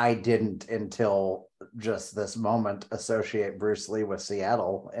didn't until just this moment associate Bruce Lee with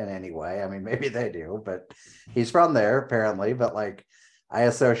Seattle in any way. I mean, maybe they do, but he's from there apparently. But like, I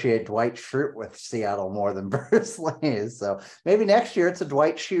associate Dwight Schrute with Seattle more than Bruce Lee. So maybe next year it's a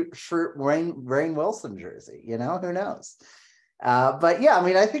Dwight Schrute Rainn Wilson jersey. Who knows? But yeah, I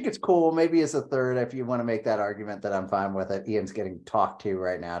mean, I think it's cool. Maybe as a third, if you want to make that argument, that I'm fine with it. Ian's getting talked to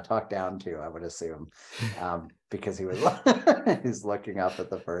right now, talked down to, I would assume, because he was he's looking up at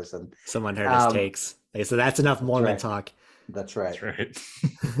the person. Someone heard his takes. So that's enough Mormon talk. That's right.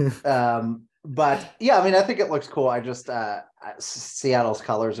 That's right. But yeah, I mean, I think it looks cool. I just Seattle's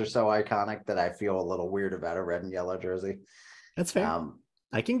colors are so iconic that I feel a little weird about a red and yellow jersey. That's fair.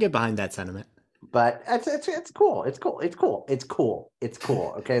 I can get behind that sentiment. But it's cool. It's cool.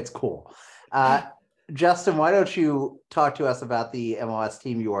 Okay, it's cool. Justin, why don't you talk to us about the MLS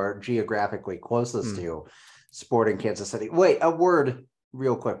team you are geographically closest to, Sporting Kansas City? Wait, a word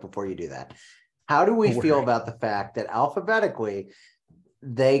real quick before you do that. How do we feel about the fact that alphabetically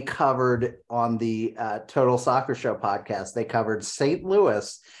they covered on the Total Soccer Show podcast, they covered St.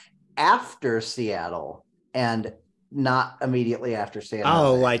 Louis after Seattle and not immediately after San Jose?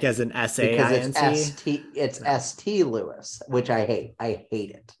 Oh, like as an S-A-I-N-C? Because it's ST Louis, which I hate. I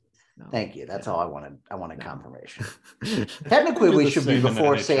hate it. No. Thank you. That's all I wanted. I wanted confirmation. Technically, we should be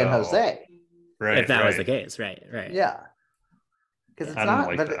before San Jose. Right. If that was the case. Right. Yeah. Because it's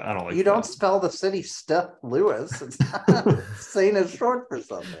not. But you don't spell the city stuff Louis. It's not saying it's short for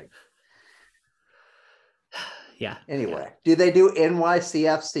something. Yeah. Anyway, do they do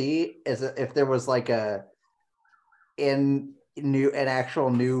NYCFC? Is it if there was like an actual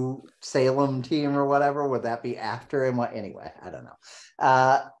New Salem team or whatever, would that be after and what? Anyway, I don't know.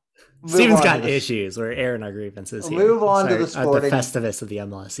 Steven's got issues. We're airing our grievances here. Move on to the Sporting, the Festivus of the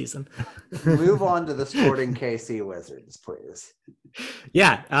MLS season. Move on to the Sporting KC Wizards, please.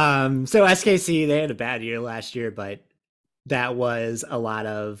 Yeah. So SKC, they had a bad year last year, but that was a lot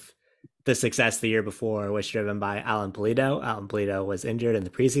of the success the year before was driven by Alan Pulido. Alan Pulido was injured in the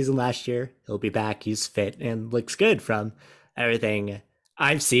preseason last year. He'll be back. He's fit and looks good from everything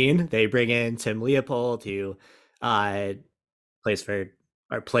I've seen. They bring in Tim Leopold, who played,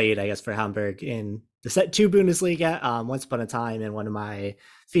 I guess, for Hamburg in the Set 2 Bundesliga. Once upon a time in one of my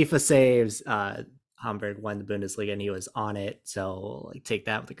FIFA saves, Hamburg won the Bundesliga and he was on it. So like take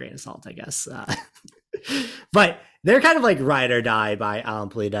that with a grain of salt, I guess. But they're kind of like ride or die by Alan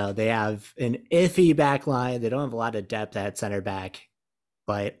Pulido. They have an iffy back line. They don't have a lot of depth at center back,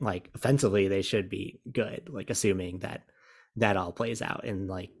 but like offensively, they should be good, like assuming that all plays out. And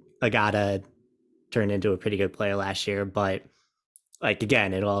like Agata turned into a pretty good player last year, but like,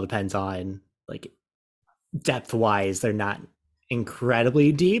 again, it all depends on like depth wise, they're not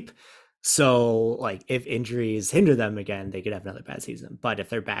incredibly deep. So like if injuries hinder them again, they could have another bad season. But if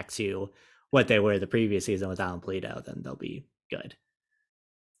they're back to what they were the previous season without Polito, then they'll be good.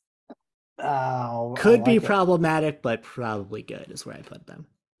 Could be problematic, but probably good is where I put them.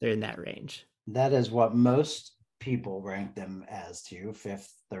 They're in that range. That is what most people rank them as too, 5th,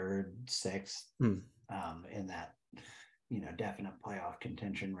 3rd, 6th, in that, definite playoff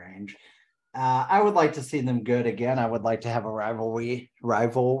contention range. I would like to see them good again. I would like to have a rivalry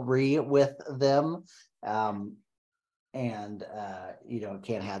with them.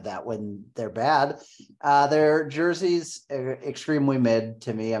 Can't have that when they're bad. Their jerseys are extremely mid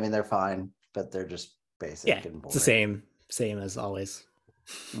to me. I mean, they're fine, but they're just basic and boring. It's the same as always.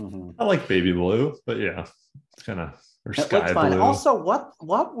 Mm-hmm. I like baby blue, but yeah, it's kind of sky blue. Also, what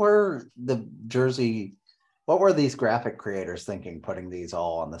were these graphic creators thinking putting these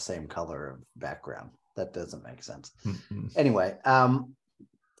all on the same color of background? That doesn't make sense. Mm-hmm. Anyway,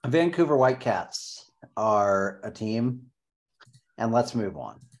 Vancouver Whitecaps are a team, and let's move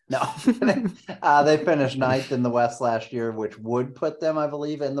on. No, they finished 9th in the West last year, which would put them, I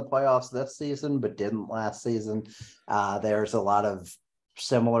believe, in the playoffs this season, but didn't last season. There's a lot of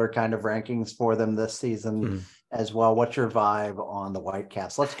similar kind of rankings for them this season as well. What's your vibe on the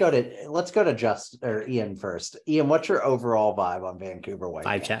Whitecaps? Let's go to Ian first. Ian, what's your overall vibe on Vancouver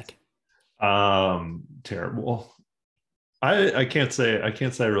Whitecaps? 5 check. Terrible. I can't say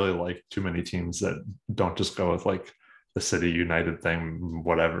I really like too many teams that don't just go with like the City United thing,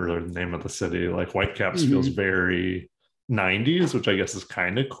 whatever the name of the city. Like Whitecaps feels very 90s, which I guess is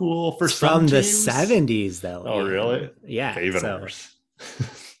kind of cool for some teams. The 70s though. Oh, really? Yeah. Even worse.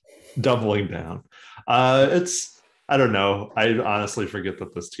 Doubling down. I don't know. I honestly forget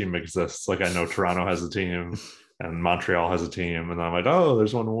that this team exists. Like I know Toronto has a team and Montreal has a team, and I'm like, oh,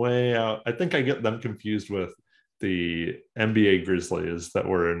 there's one way out. I think I get them confused with the NBA Grizzlies that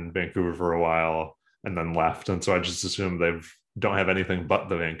were in Vancouver for a while and then left. And so I just assume they don't have anything but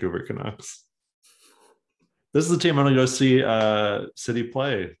the Vancouver Canucks. This is the team I'm going to go see City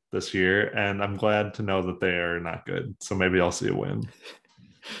play this year, and I'm glad to know that they are not good. So maybe I'll see a win.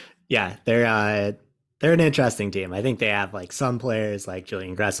 Yeah, they're an interesting team. I think they have like some players like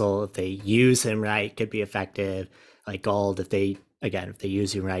Julian Gressel, if they use him right, could be effective. Like Gold, if they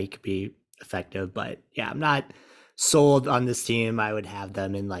use him right, could be effective. But yeah, I'm not sold on this team. I would have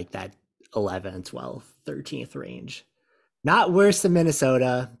them in like that 11th, 12th, 13th range. Not worse than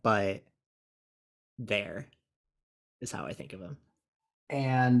Minnesota, but there is how I think of them.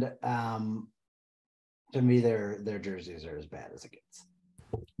 And to me, their jerseys are as bad as it gets.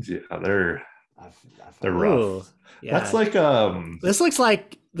 Yeah, they're rough. Ooh, yeah. That's like this looks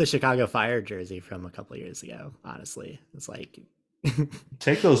like the Chicago Fire jersey from a couple of years ago. Honestly, it's like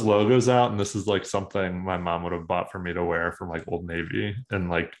take those logos out, and this is like something my mom would have bought for me to wear from like Old Navy in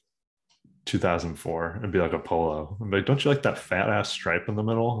like 2004. It'd be like a polo. I'm like, don't you like that fat ass stripe in the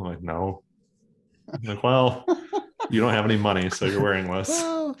middle? I'm like, no. I'm like, well, you don't have any money, so you're wearing this.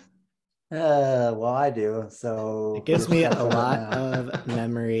 Well, I do. So it gives me a lot of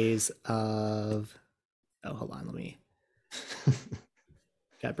memories of. Oh, hold on, let me.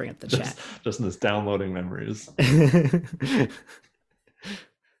 Gotta bring up the chat. Just in this downloading memories. It's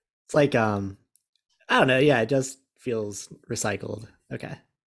like I don't know. Yeah, it just feels recycled. Okay.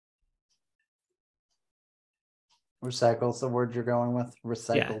 Recycled's the word you're going with?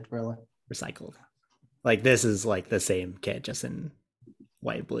 Recycled, really? Recycled. Like this is like the same kit, just in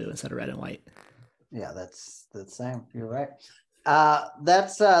white and blue instead of red and white. Yeah, that's the same. You're right.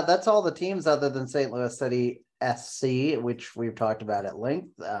 That's all the teams other than St. Louis City SC, which we've talked about at length.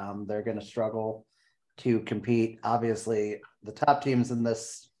 They're going to struggle to compete. Obviously, the top teams in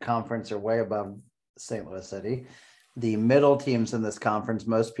this conference are way above St. Louis City. The middle teams in this conference,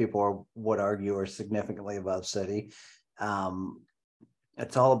 most people would argue, are significantly above City.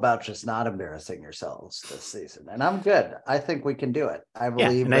 It's all about just not embarrassing yourselves this season. And I'm good. I think we can do it. I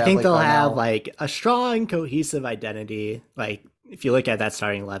believe. And I think they'll have like a strong, cohesive identity. Like if you look at that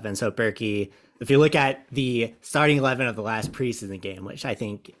starting 11, so Berkey, if you look at the starting 11 of the last preseason game, which I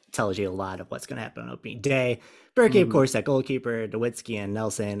think tells you a lot of what's going to happen on opening day. Berkey, of course, at goalkeeper, Nowitzki and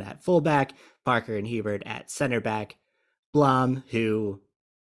Nelson at fullback, Parker and Hebert at center back, Blom, who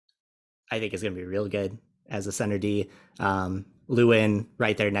I think is going to be real good as a center D. Lewin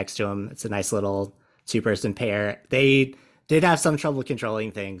right there next to him. It's a nice little two-person pair. They did have some trouble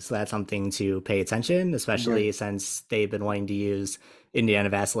controlling things, so that's something to pay attention, especially since they've been wanting to use Indiana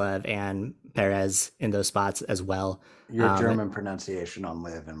Vassilev and Perez in those spots as well. Your German pronunciation on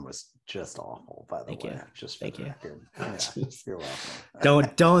Lewin was just awful, by the Thank way. you. Just Thank you. Yeah, you're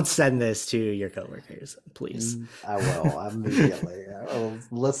welcome. Don't send this to your coworkers, please. I will immediately. I will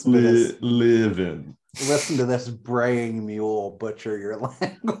listen to this. Listen to this braying mule butcher your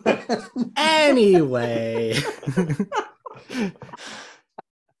language. Anyway.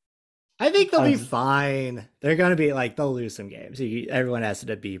 I think they'll be fine. They're going to be like, they'll lose some games. Everyone has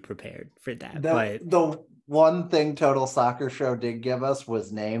to be prepared for that. But the one thing Total Soccer Show did give us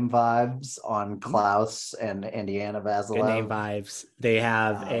was name vibes on Klaus and Indiana Vasilov. Good name vibes. They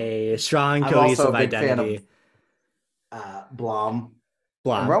have a strong, cohesive identity. Blom.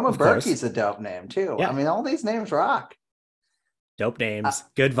 And Roma Berkey's a dope name too. Yeah. I mean, all these names rock. Dope names,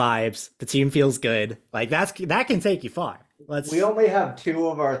 good vibes. The team feels good. Like that can take you far. We only have 2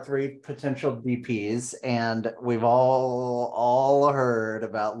 of our 3 potential DPs, and we've all heard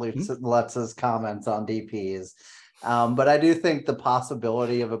about Lutz's comments on DPs. But I do think the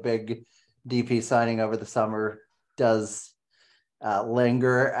possibility of a big DP signing over the summer does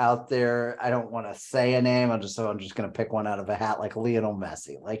linger out there. I don't want to say a name. I'm just going to pick one out of a hat, like Lionel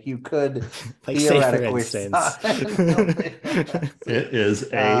Messi. Like you could like theoretically sign. It is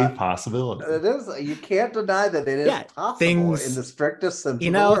a possibility. It is. You can't deny that it is possible in the strictest sense.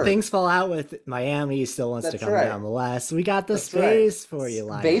 Things fall out with Miami. He still wants to come down the last. We got the space for you.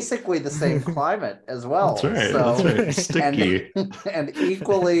 Live. Basically the same climate as well. That's right. So, that's right. Sticky and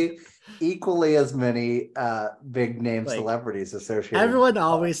equally as many big name celebrities associated. Everyone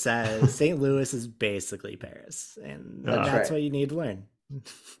always says St. Louis is basically Paris, and that's what you need to learn.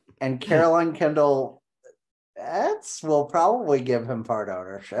 And Caroline Kendall, will probably give him part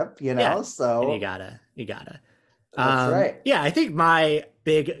ownership, so and you gotta. That's right. Yeah, I think my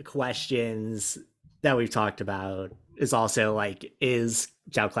big questions that we've talked about is also like, is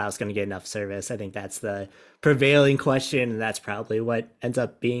João Klaus going to get enough service? I think that's the prevailing question, and that's probably what ends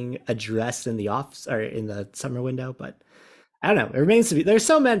up being addressed in the in the summer window. But I don't know. It remains to be. There's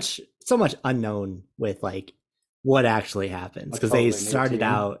so much unknown with like what actually happens, because they started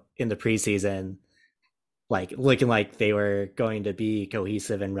out in the preseason like looking like they were going to be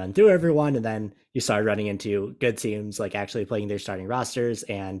cohesive and run through everyone, and then you started running into good teams like actually playing their starting rosters,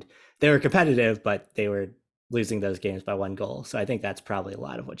 and they were competitive, but they were losing those games by 1 goal. So I think that's probably a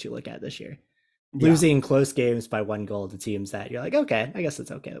lot of what you look at this year. Yeah. Losing close games by 1 goal to teams that you're like, okay, I guess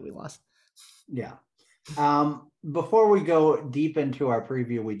it's okay that we lost. Yeah. Before we go deep into our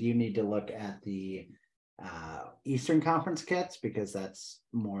preview, we do need to look at the Eastern Conference kits, because that's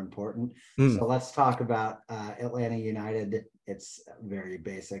more important. So let's talk about Atlanta United. It's very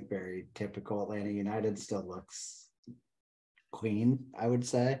basic, very typical. Atlanta United still looks clean, I would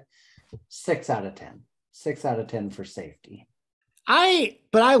say. 6 out of 10. 6 out of 10 for safety.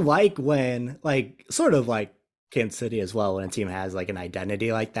 But I like when, like, sort of like Kansas City as well, when a team has like an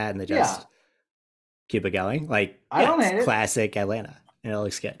identity like that and they just keep it going. Like, I don't hate it. Classic Atlanta, and it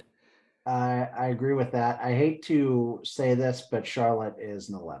looks good. I agree with that. I hate to say this, but Charlotte is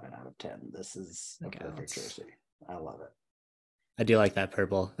an 11 out of 10. This is a perfect jersey. I love it. I do like that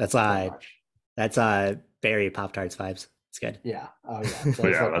purple. That's Berry Pop-Tarts vibes. It's good. Yeah. Oh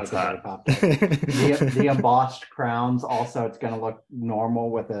yeah. That's hot. The embossed crowns. Also, it's going to look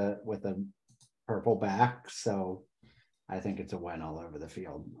normal with a purple back. So I think it's a win all over the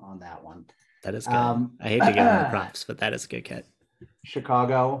field on that one. That is good. I hate to give them props, but that is a good kit.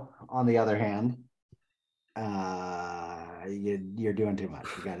 Chicago, on the other hand, you're doing too much.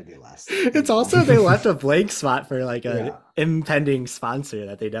 You got to do less. It's also they left a blank spot for like a impending sponsor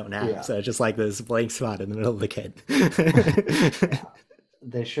that they don't have. Yeah. So it's just like this blank spot in the middle of the kit.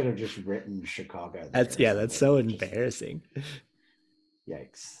 They should have just written Chicago. That's so embarrassing.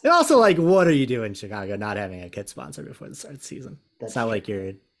 Yikes. And also, like, what are you doing, Chicago, not having a kit sponsor before the start of the season? It's not like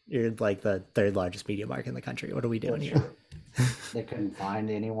you're like the 3rd largest media market in the country. What are we doing here? They couldn't find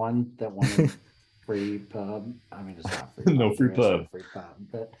anyone that wanted free pub. I mean, it's not free. No free pub. Free pub.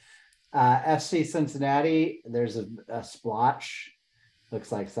 But FC Cincinnati, there's a splotch.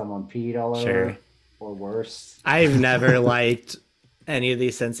 Looks like someone peed all over, or worse. I've never liked any of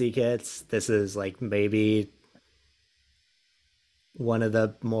these Cincy kits. This is like maybe one of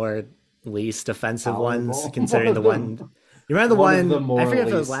the more least offensive ones, considering the one. You remember the one, I forget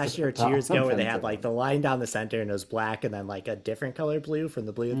if it was last year or 2 years ago, where they had like the line down the center and it was black and then like a different color blue from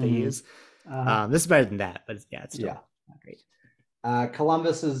the blue that they use. This is better than that, but it's still not great.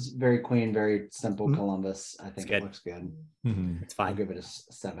 Columbus is very clean, very simple. Columbus, I think it looks good. It's fine. I'll give it a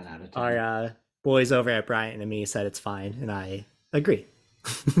 7 out of 10. Our boys over at Bryant and me said it's fine, and I agree.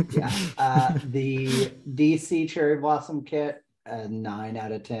 The DC Cherry Blossom kit, 9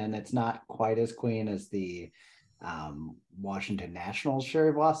 out of 10. It's not quite as clean as the Washington Nationals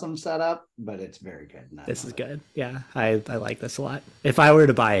cherry blossom setup, but it's very good. This is good. Yeah, I like this a lot. If I were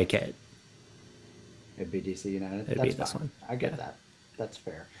to buy a kit, it'd be DC United. It'd be this one. I get that. That's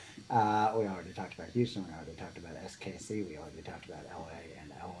fair. We already talked about Houston. We already talked about SKC. We already talked about LA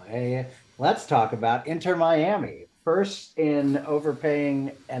and LA. Let's talk about Inter Miami. First in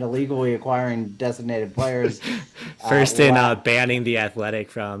overpaying and illegally acquiring designated players. First in banning the Athletic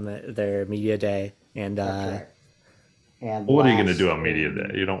from their media day. And right. And what are you going to do on media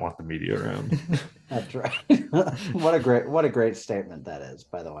day? You don't want the media around. That's right. What a great statement that is,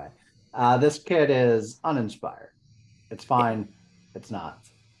 by the way. This kid is uninspired. It's fine. It's not.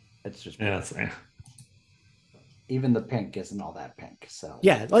 It's just even the pink isn't all that pink. So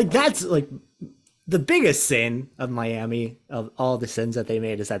yeah, like that's like the biggest sin of Miami, of all the sins that they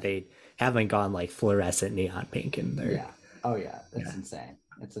made, is that they haven't gone like fluorescent neon pink in there. Yeah. Oh yeah, it's insane.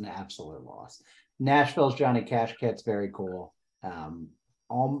 It's an absolute loss. Nashville's Johnny Cash kit's very cool. I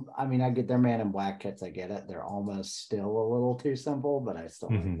mean, I get their Man in Black kits. I get it. They're almost still a little too simple, but I still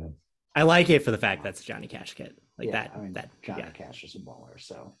like them. I like it for the fact that's a Johnny Cash kit. Like that. I mean, that Johnny Cash is a baller.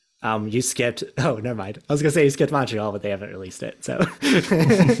 So you skipped. Oh, never mind. I was gonna say you skipped Montreal, but they haven't released it. So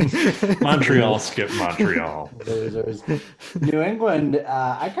Montreal skipped Montreal. There's New England.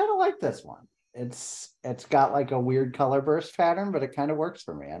 I kind of like this one. It's got like a weird color burst pattern, but it kind of works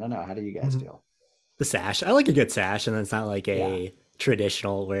for me. I don't know. How do you guys feel? The sash. I like a good sash, and it's not like a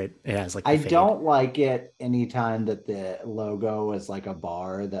traditional where it has like. I don't like it anytime that the logo is like a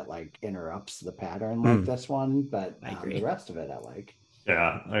bar that like interrupts the pattern like this one, but the rest of it I like.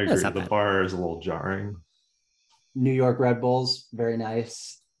 Yeah, I agree. The bar is a little jarring. New York Red Bulls, very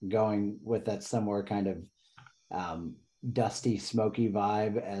nice. Going with that similar kind of dusty, smoky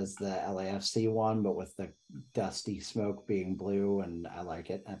vibe as the LAFC one, but with the dusty smoke being blue, and I like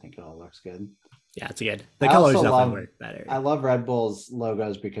it. I think it all looks good. Yeah, it's good. The colors definitely work better. I love Red Bull's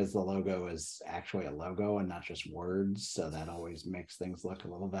logos because the logo is actually a logo and not just words, so that always makes things look a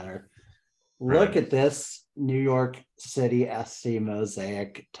little better. Right. Look at this New York City SC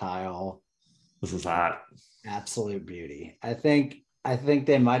mosaic tile. This is hot. Absolute beauty. I think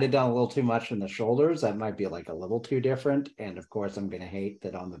they might have done a little too much in the shoulders. That might be like a little too different. And of course, I'm going to hate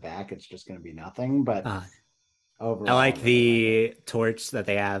that on the back, it's just going to be nothing. But overall, I like the torch that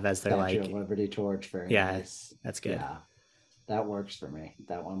they have as their Statue of Liberty torch. Very nice. That's good. Yeah, that works for me.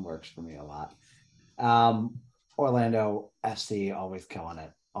 That one works for me a lot. Orlando FC, always killing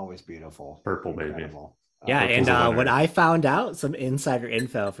it. Always beautiful. Purple, incredible. Baby. Yeah, and when I found out some insider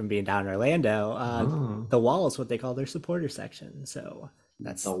info from being down in Orlando, the wall is what they call their supporter section. So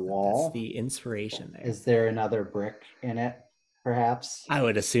that's the wall. That's the inspiration there. Is there another brick in it, perhaps? I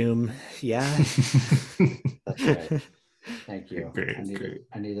would assume, yeah. That's right. Thank you.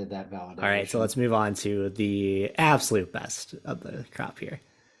 I needed that validation. All right, so let's move on to the absolute best of the crop here.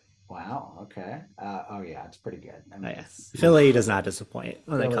 Wow. Okay. Oh yeah, it's pretty good. I mean, Philly does not disappoint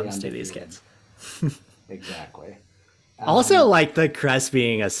when it comes to these kids. Exactly. Also, like the crest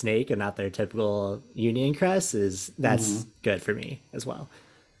being a snake and not their typical Union crest that's good for me as well.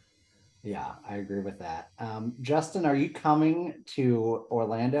 Yeah, I agree with that. Justin, are you coming to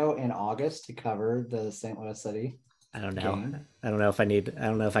Orlando in August to cover the St. Louis City? I don't know. Game? I don't know if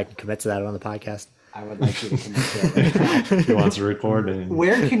I can commit to that on the podcast. I would like you to commit to it. He wants a recording.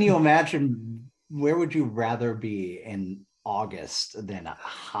 Where can you imagine? Where would you rather be in August than a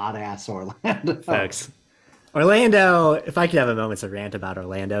hot ass Orlando? Folks, Orlando. If I could have a moment's of rant about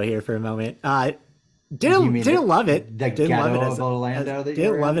Orlando here for a moment. Didn't love it. The didn't ghetto love it as of Orlando.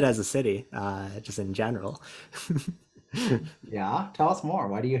 Didn't love it as a city. Just in general. Yeah, tell us more.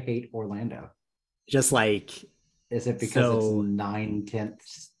 Why do you hate Orlando? Just like, is it because it's 9/10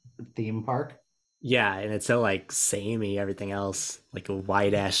 theme park? Yeah, and it's so like samey, everything else, like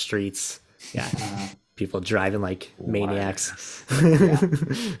wide ass streets. Yeah. People driving like maniacs.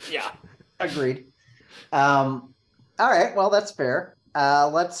 Yeah. Agreed. All right, well, that's fair.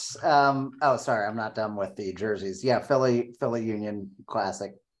 Let's sorry, I'm not done with the jerseys. Yeah, Philly Union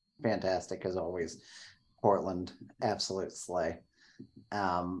classic, fantastic as always. Portland, absolute slay.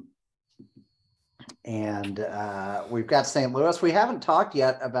 And we've got St. Louis. We haven't talked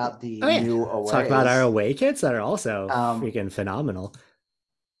yet about the new away. Talk about our away kits that are also freaking phenomenal.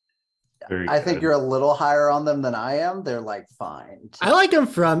 I think you're a little higher on them than I am. They're like fine. I like them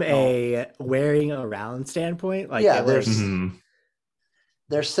from a wearing around standpoint. Like, yeah, they're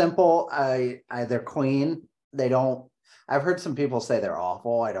simple. They're clean. They don't. I've heard some people say they're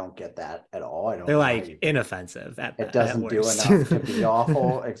awful. I don't get that at all. I don't. They're like inoffensive. It doesn't do enough to be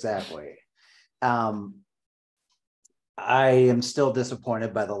awful. Exactly. I am still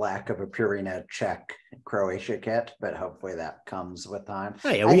disappointed by the lack of a Purina Czech Croatia kit, but hopefully that comes with time. Oh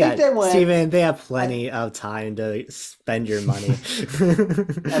yeah, Steven, they have plenty of time to spend your money.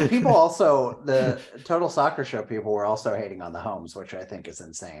 And people also, the Total Soccer Show people were also hating on the homes, which I think is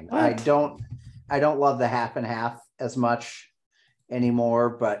insane. What? I don't love the half and half as much anymore,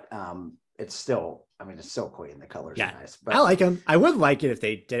 but it's still, I mean, it's still clean. The colors are nice. But I like them. I would like it if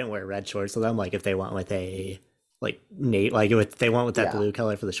they didn't wear red shorts with them. Like if they went with a if they went with that blue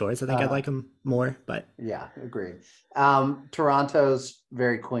color for the shorts, I think I'd like them more. But yeah, agreed. Toronto's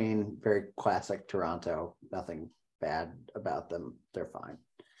very clean, very classic Toronto. Nothing bad about them. They're fine.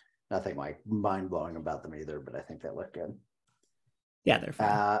 Nothing like mind blowing about them either, but I think they look good. Yeah, they're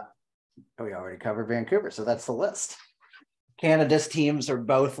fine. We already covered Vancouver, so that's the list. Canada's teams are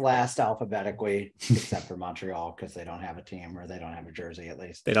both last alphabetically, except for Montreal, because they don't have a team, or they don't have a jersey at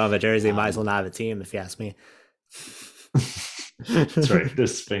least. They don't have a jersey, might as well not have a team, if you ask me. That's right,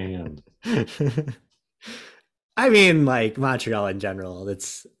 disband. I mean, like, Montreal in general,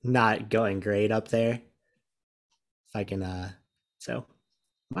 it's not going great up there. If I can, so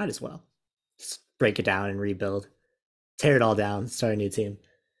might as well just break it down and rebuild, tear it all down, start a new team.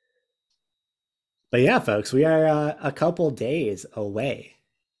 But yeah, folks, we are a couple days away.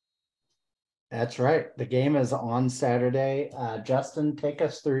 That's right. The game is on Saturday. Justin, take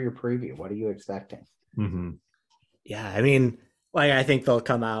us through your preview. What are you expecting? Mm-hmm. Yeah, I mean, like, I think they'll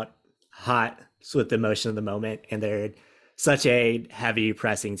come out hot with the emotion of the moment, and they're such a heavy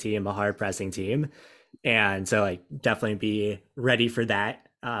pressing team, a hard pressing team. And so, like, definitely be ready for that.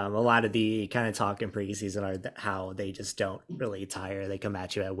 A lot of the kind of talk in preseason are how they just don't really tire. They come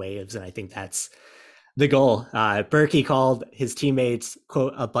at you at waves, and I think that's the goal. Berkey called his teammates,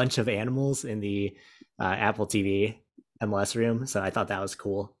 quote, a bunch of animals in the Apple TV MLS room. So I thought that was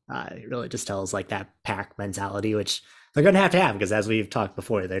cool. It really just tells like that pack mentality, which they're going to have because as we've talked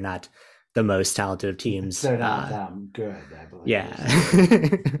before, they're not the most talented of teams. They're not good, I believe.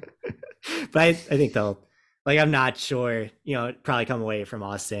 Yeah. But I think they'll, like, I'm not sure, probably come away from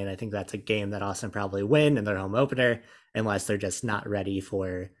Austin. I think that's a game that Austin probably win in their home opener, unless they're just not ready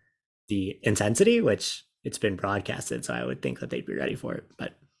for the intensity, which it's been broadcasted. So I would think that they'd be ready for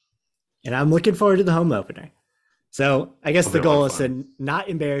it. And I'm looking forward to the home opener. So I guess the goal is to not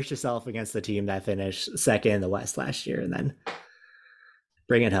embarrass yourself against the team that finished second in the West last year and then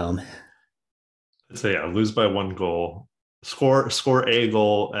bring it home. So yeah, lose by 1 goal, score a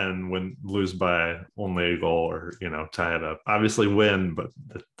goal, and lose by only a goal, or tie it up. Obviously win, but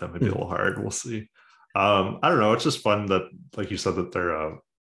that might be a little hard. We'll see. I don't know. It's just fun that, like you said, that they're a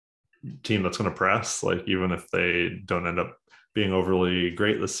team that's going to press. Like, even if they don't end up being overly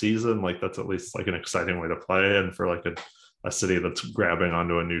great this season, like, that's at least like an exciting way to play. And for like a city that's grabbing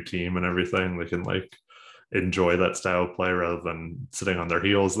onto a new team and everything, they can like enjoy that style of play rather than sitting on their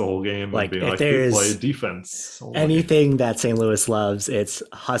heels the whole game, like, and being like, they play defense. Anything that St. Louis loves, it's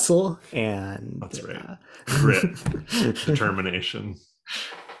hustle and that's right. Grit, determination.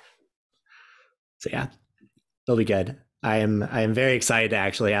 So yeah, it'll be good. I am very excited to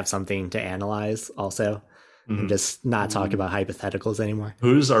actually have something to analyze also. And just not talk about hypotheticals anymore.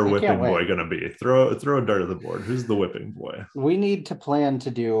 Who's our whipping boy going to be? Throw a dart at the board. Who's the whipping boy? We need to plan to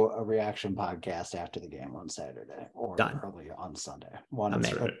do a reaction podcast after the game on Saturday or early on Sunday.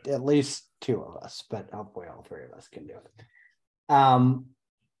 At least 2 of us, but hopefully all 3 of us can do it.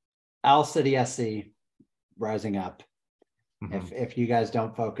 Owl City SC rising up. If you guys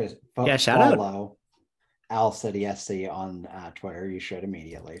don't follow Owl City SC on Twitter, you should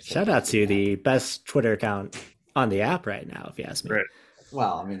immediately. So shout out to the best Twitter account on the app right now, if you ask me. Right.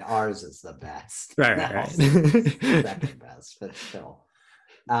 Well, I mean, ours is the best. Right. Second best, but still.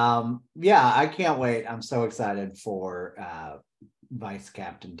 Yeah, I can't wait. I'm so excited for Vice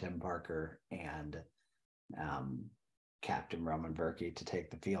Captain Tim Parker and Captain Roman Berkey to take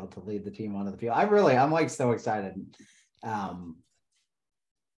the field, to lead the team onto the field. I'm like so excited.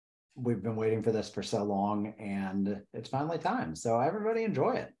 We've been waiting for this for so long, and it's finally time. So everybody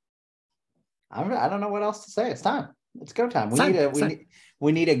enjoy it. I don't know what else to say. It's time. It's go time.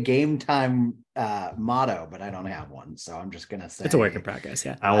 We need a game time motto, but I don't have one. So I'm just gonna say it's a work in progress.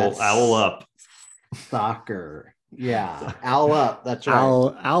 Yeah. Owl up. Soccer. Yeah. Owl up. That's right.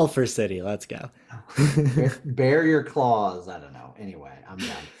 Owl for city. Let's go. Bear your claws. I don't know. Anyway, I'm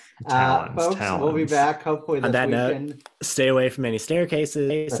done. Folks, we'll be back hopefully this weekend. Note, stay away from any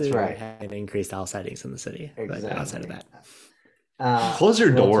staircases. That's right. And increased owl sightings in the city. Exactly. But outside of that, close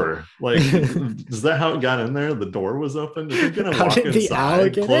your door. Like, is that how it got in there? The door was open. If you're gonna walk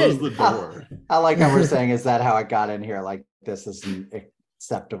inside, close the door. I like how we're saying, is that how it got in here? Like, this is an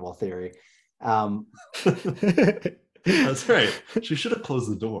acceptable theory. That's right. She should have closed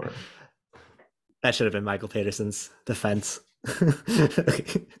the door. That should have been Michael Peterson's defense.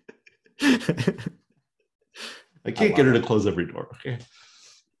 I can't get her to close every door. Okay.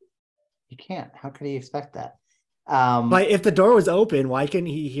 You can't. How could he expect that? But if the door was open, why couldn't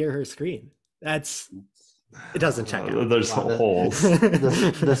he hear her scream? It doesn't check out. There's holes.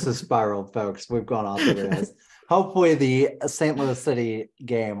 This is spiraled, folks. We've gone off the rails. Hopefully the St. Louis City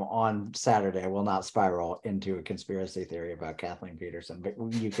game on Saturday will not spiral into a conspiracy theory about Kathleen Peterson, but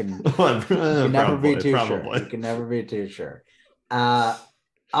you can never be too sure. You can never be too sure. All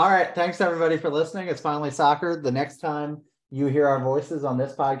right. Thanks everybody for listening. It's finally soccer. The next time you hear our voices on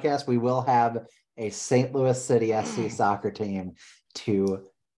this podcast, we will have a St. Louis City SC soccer team to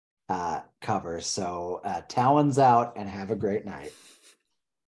cover. So Talon's out and have a great night.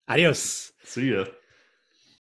 Adios. See ya.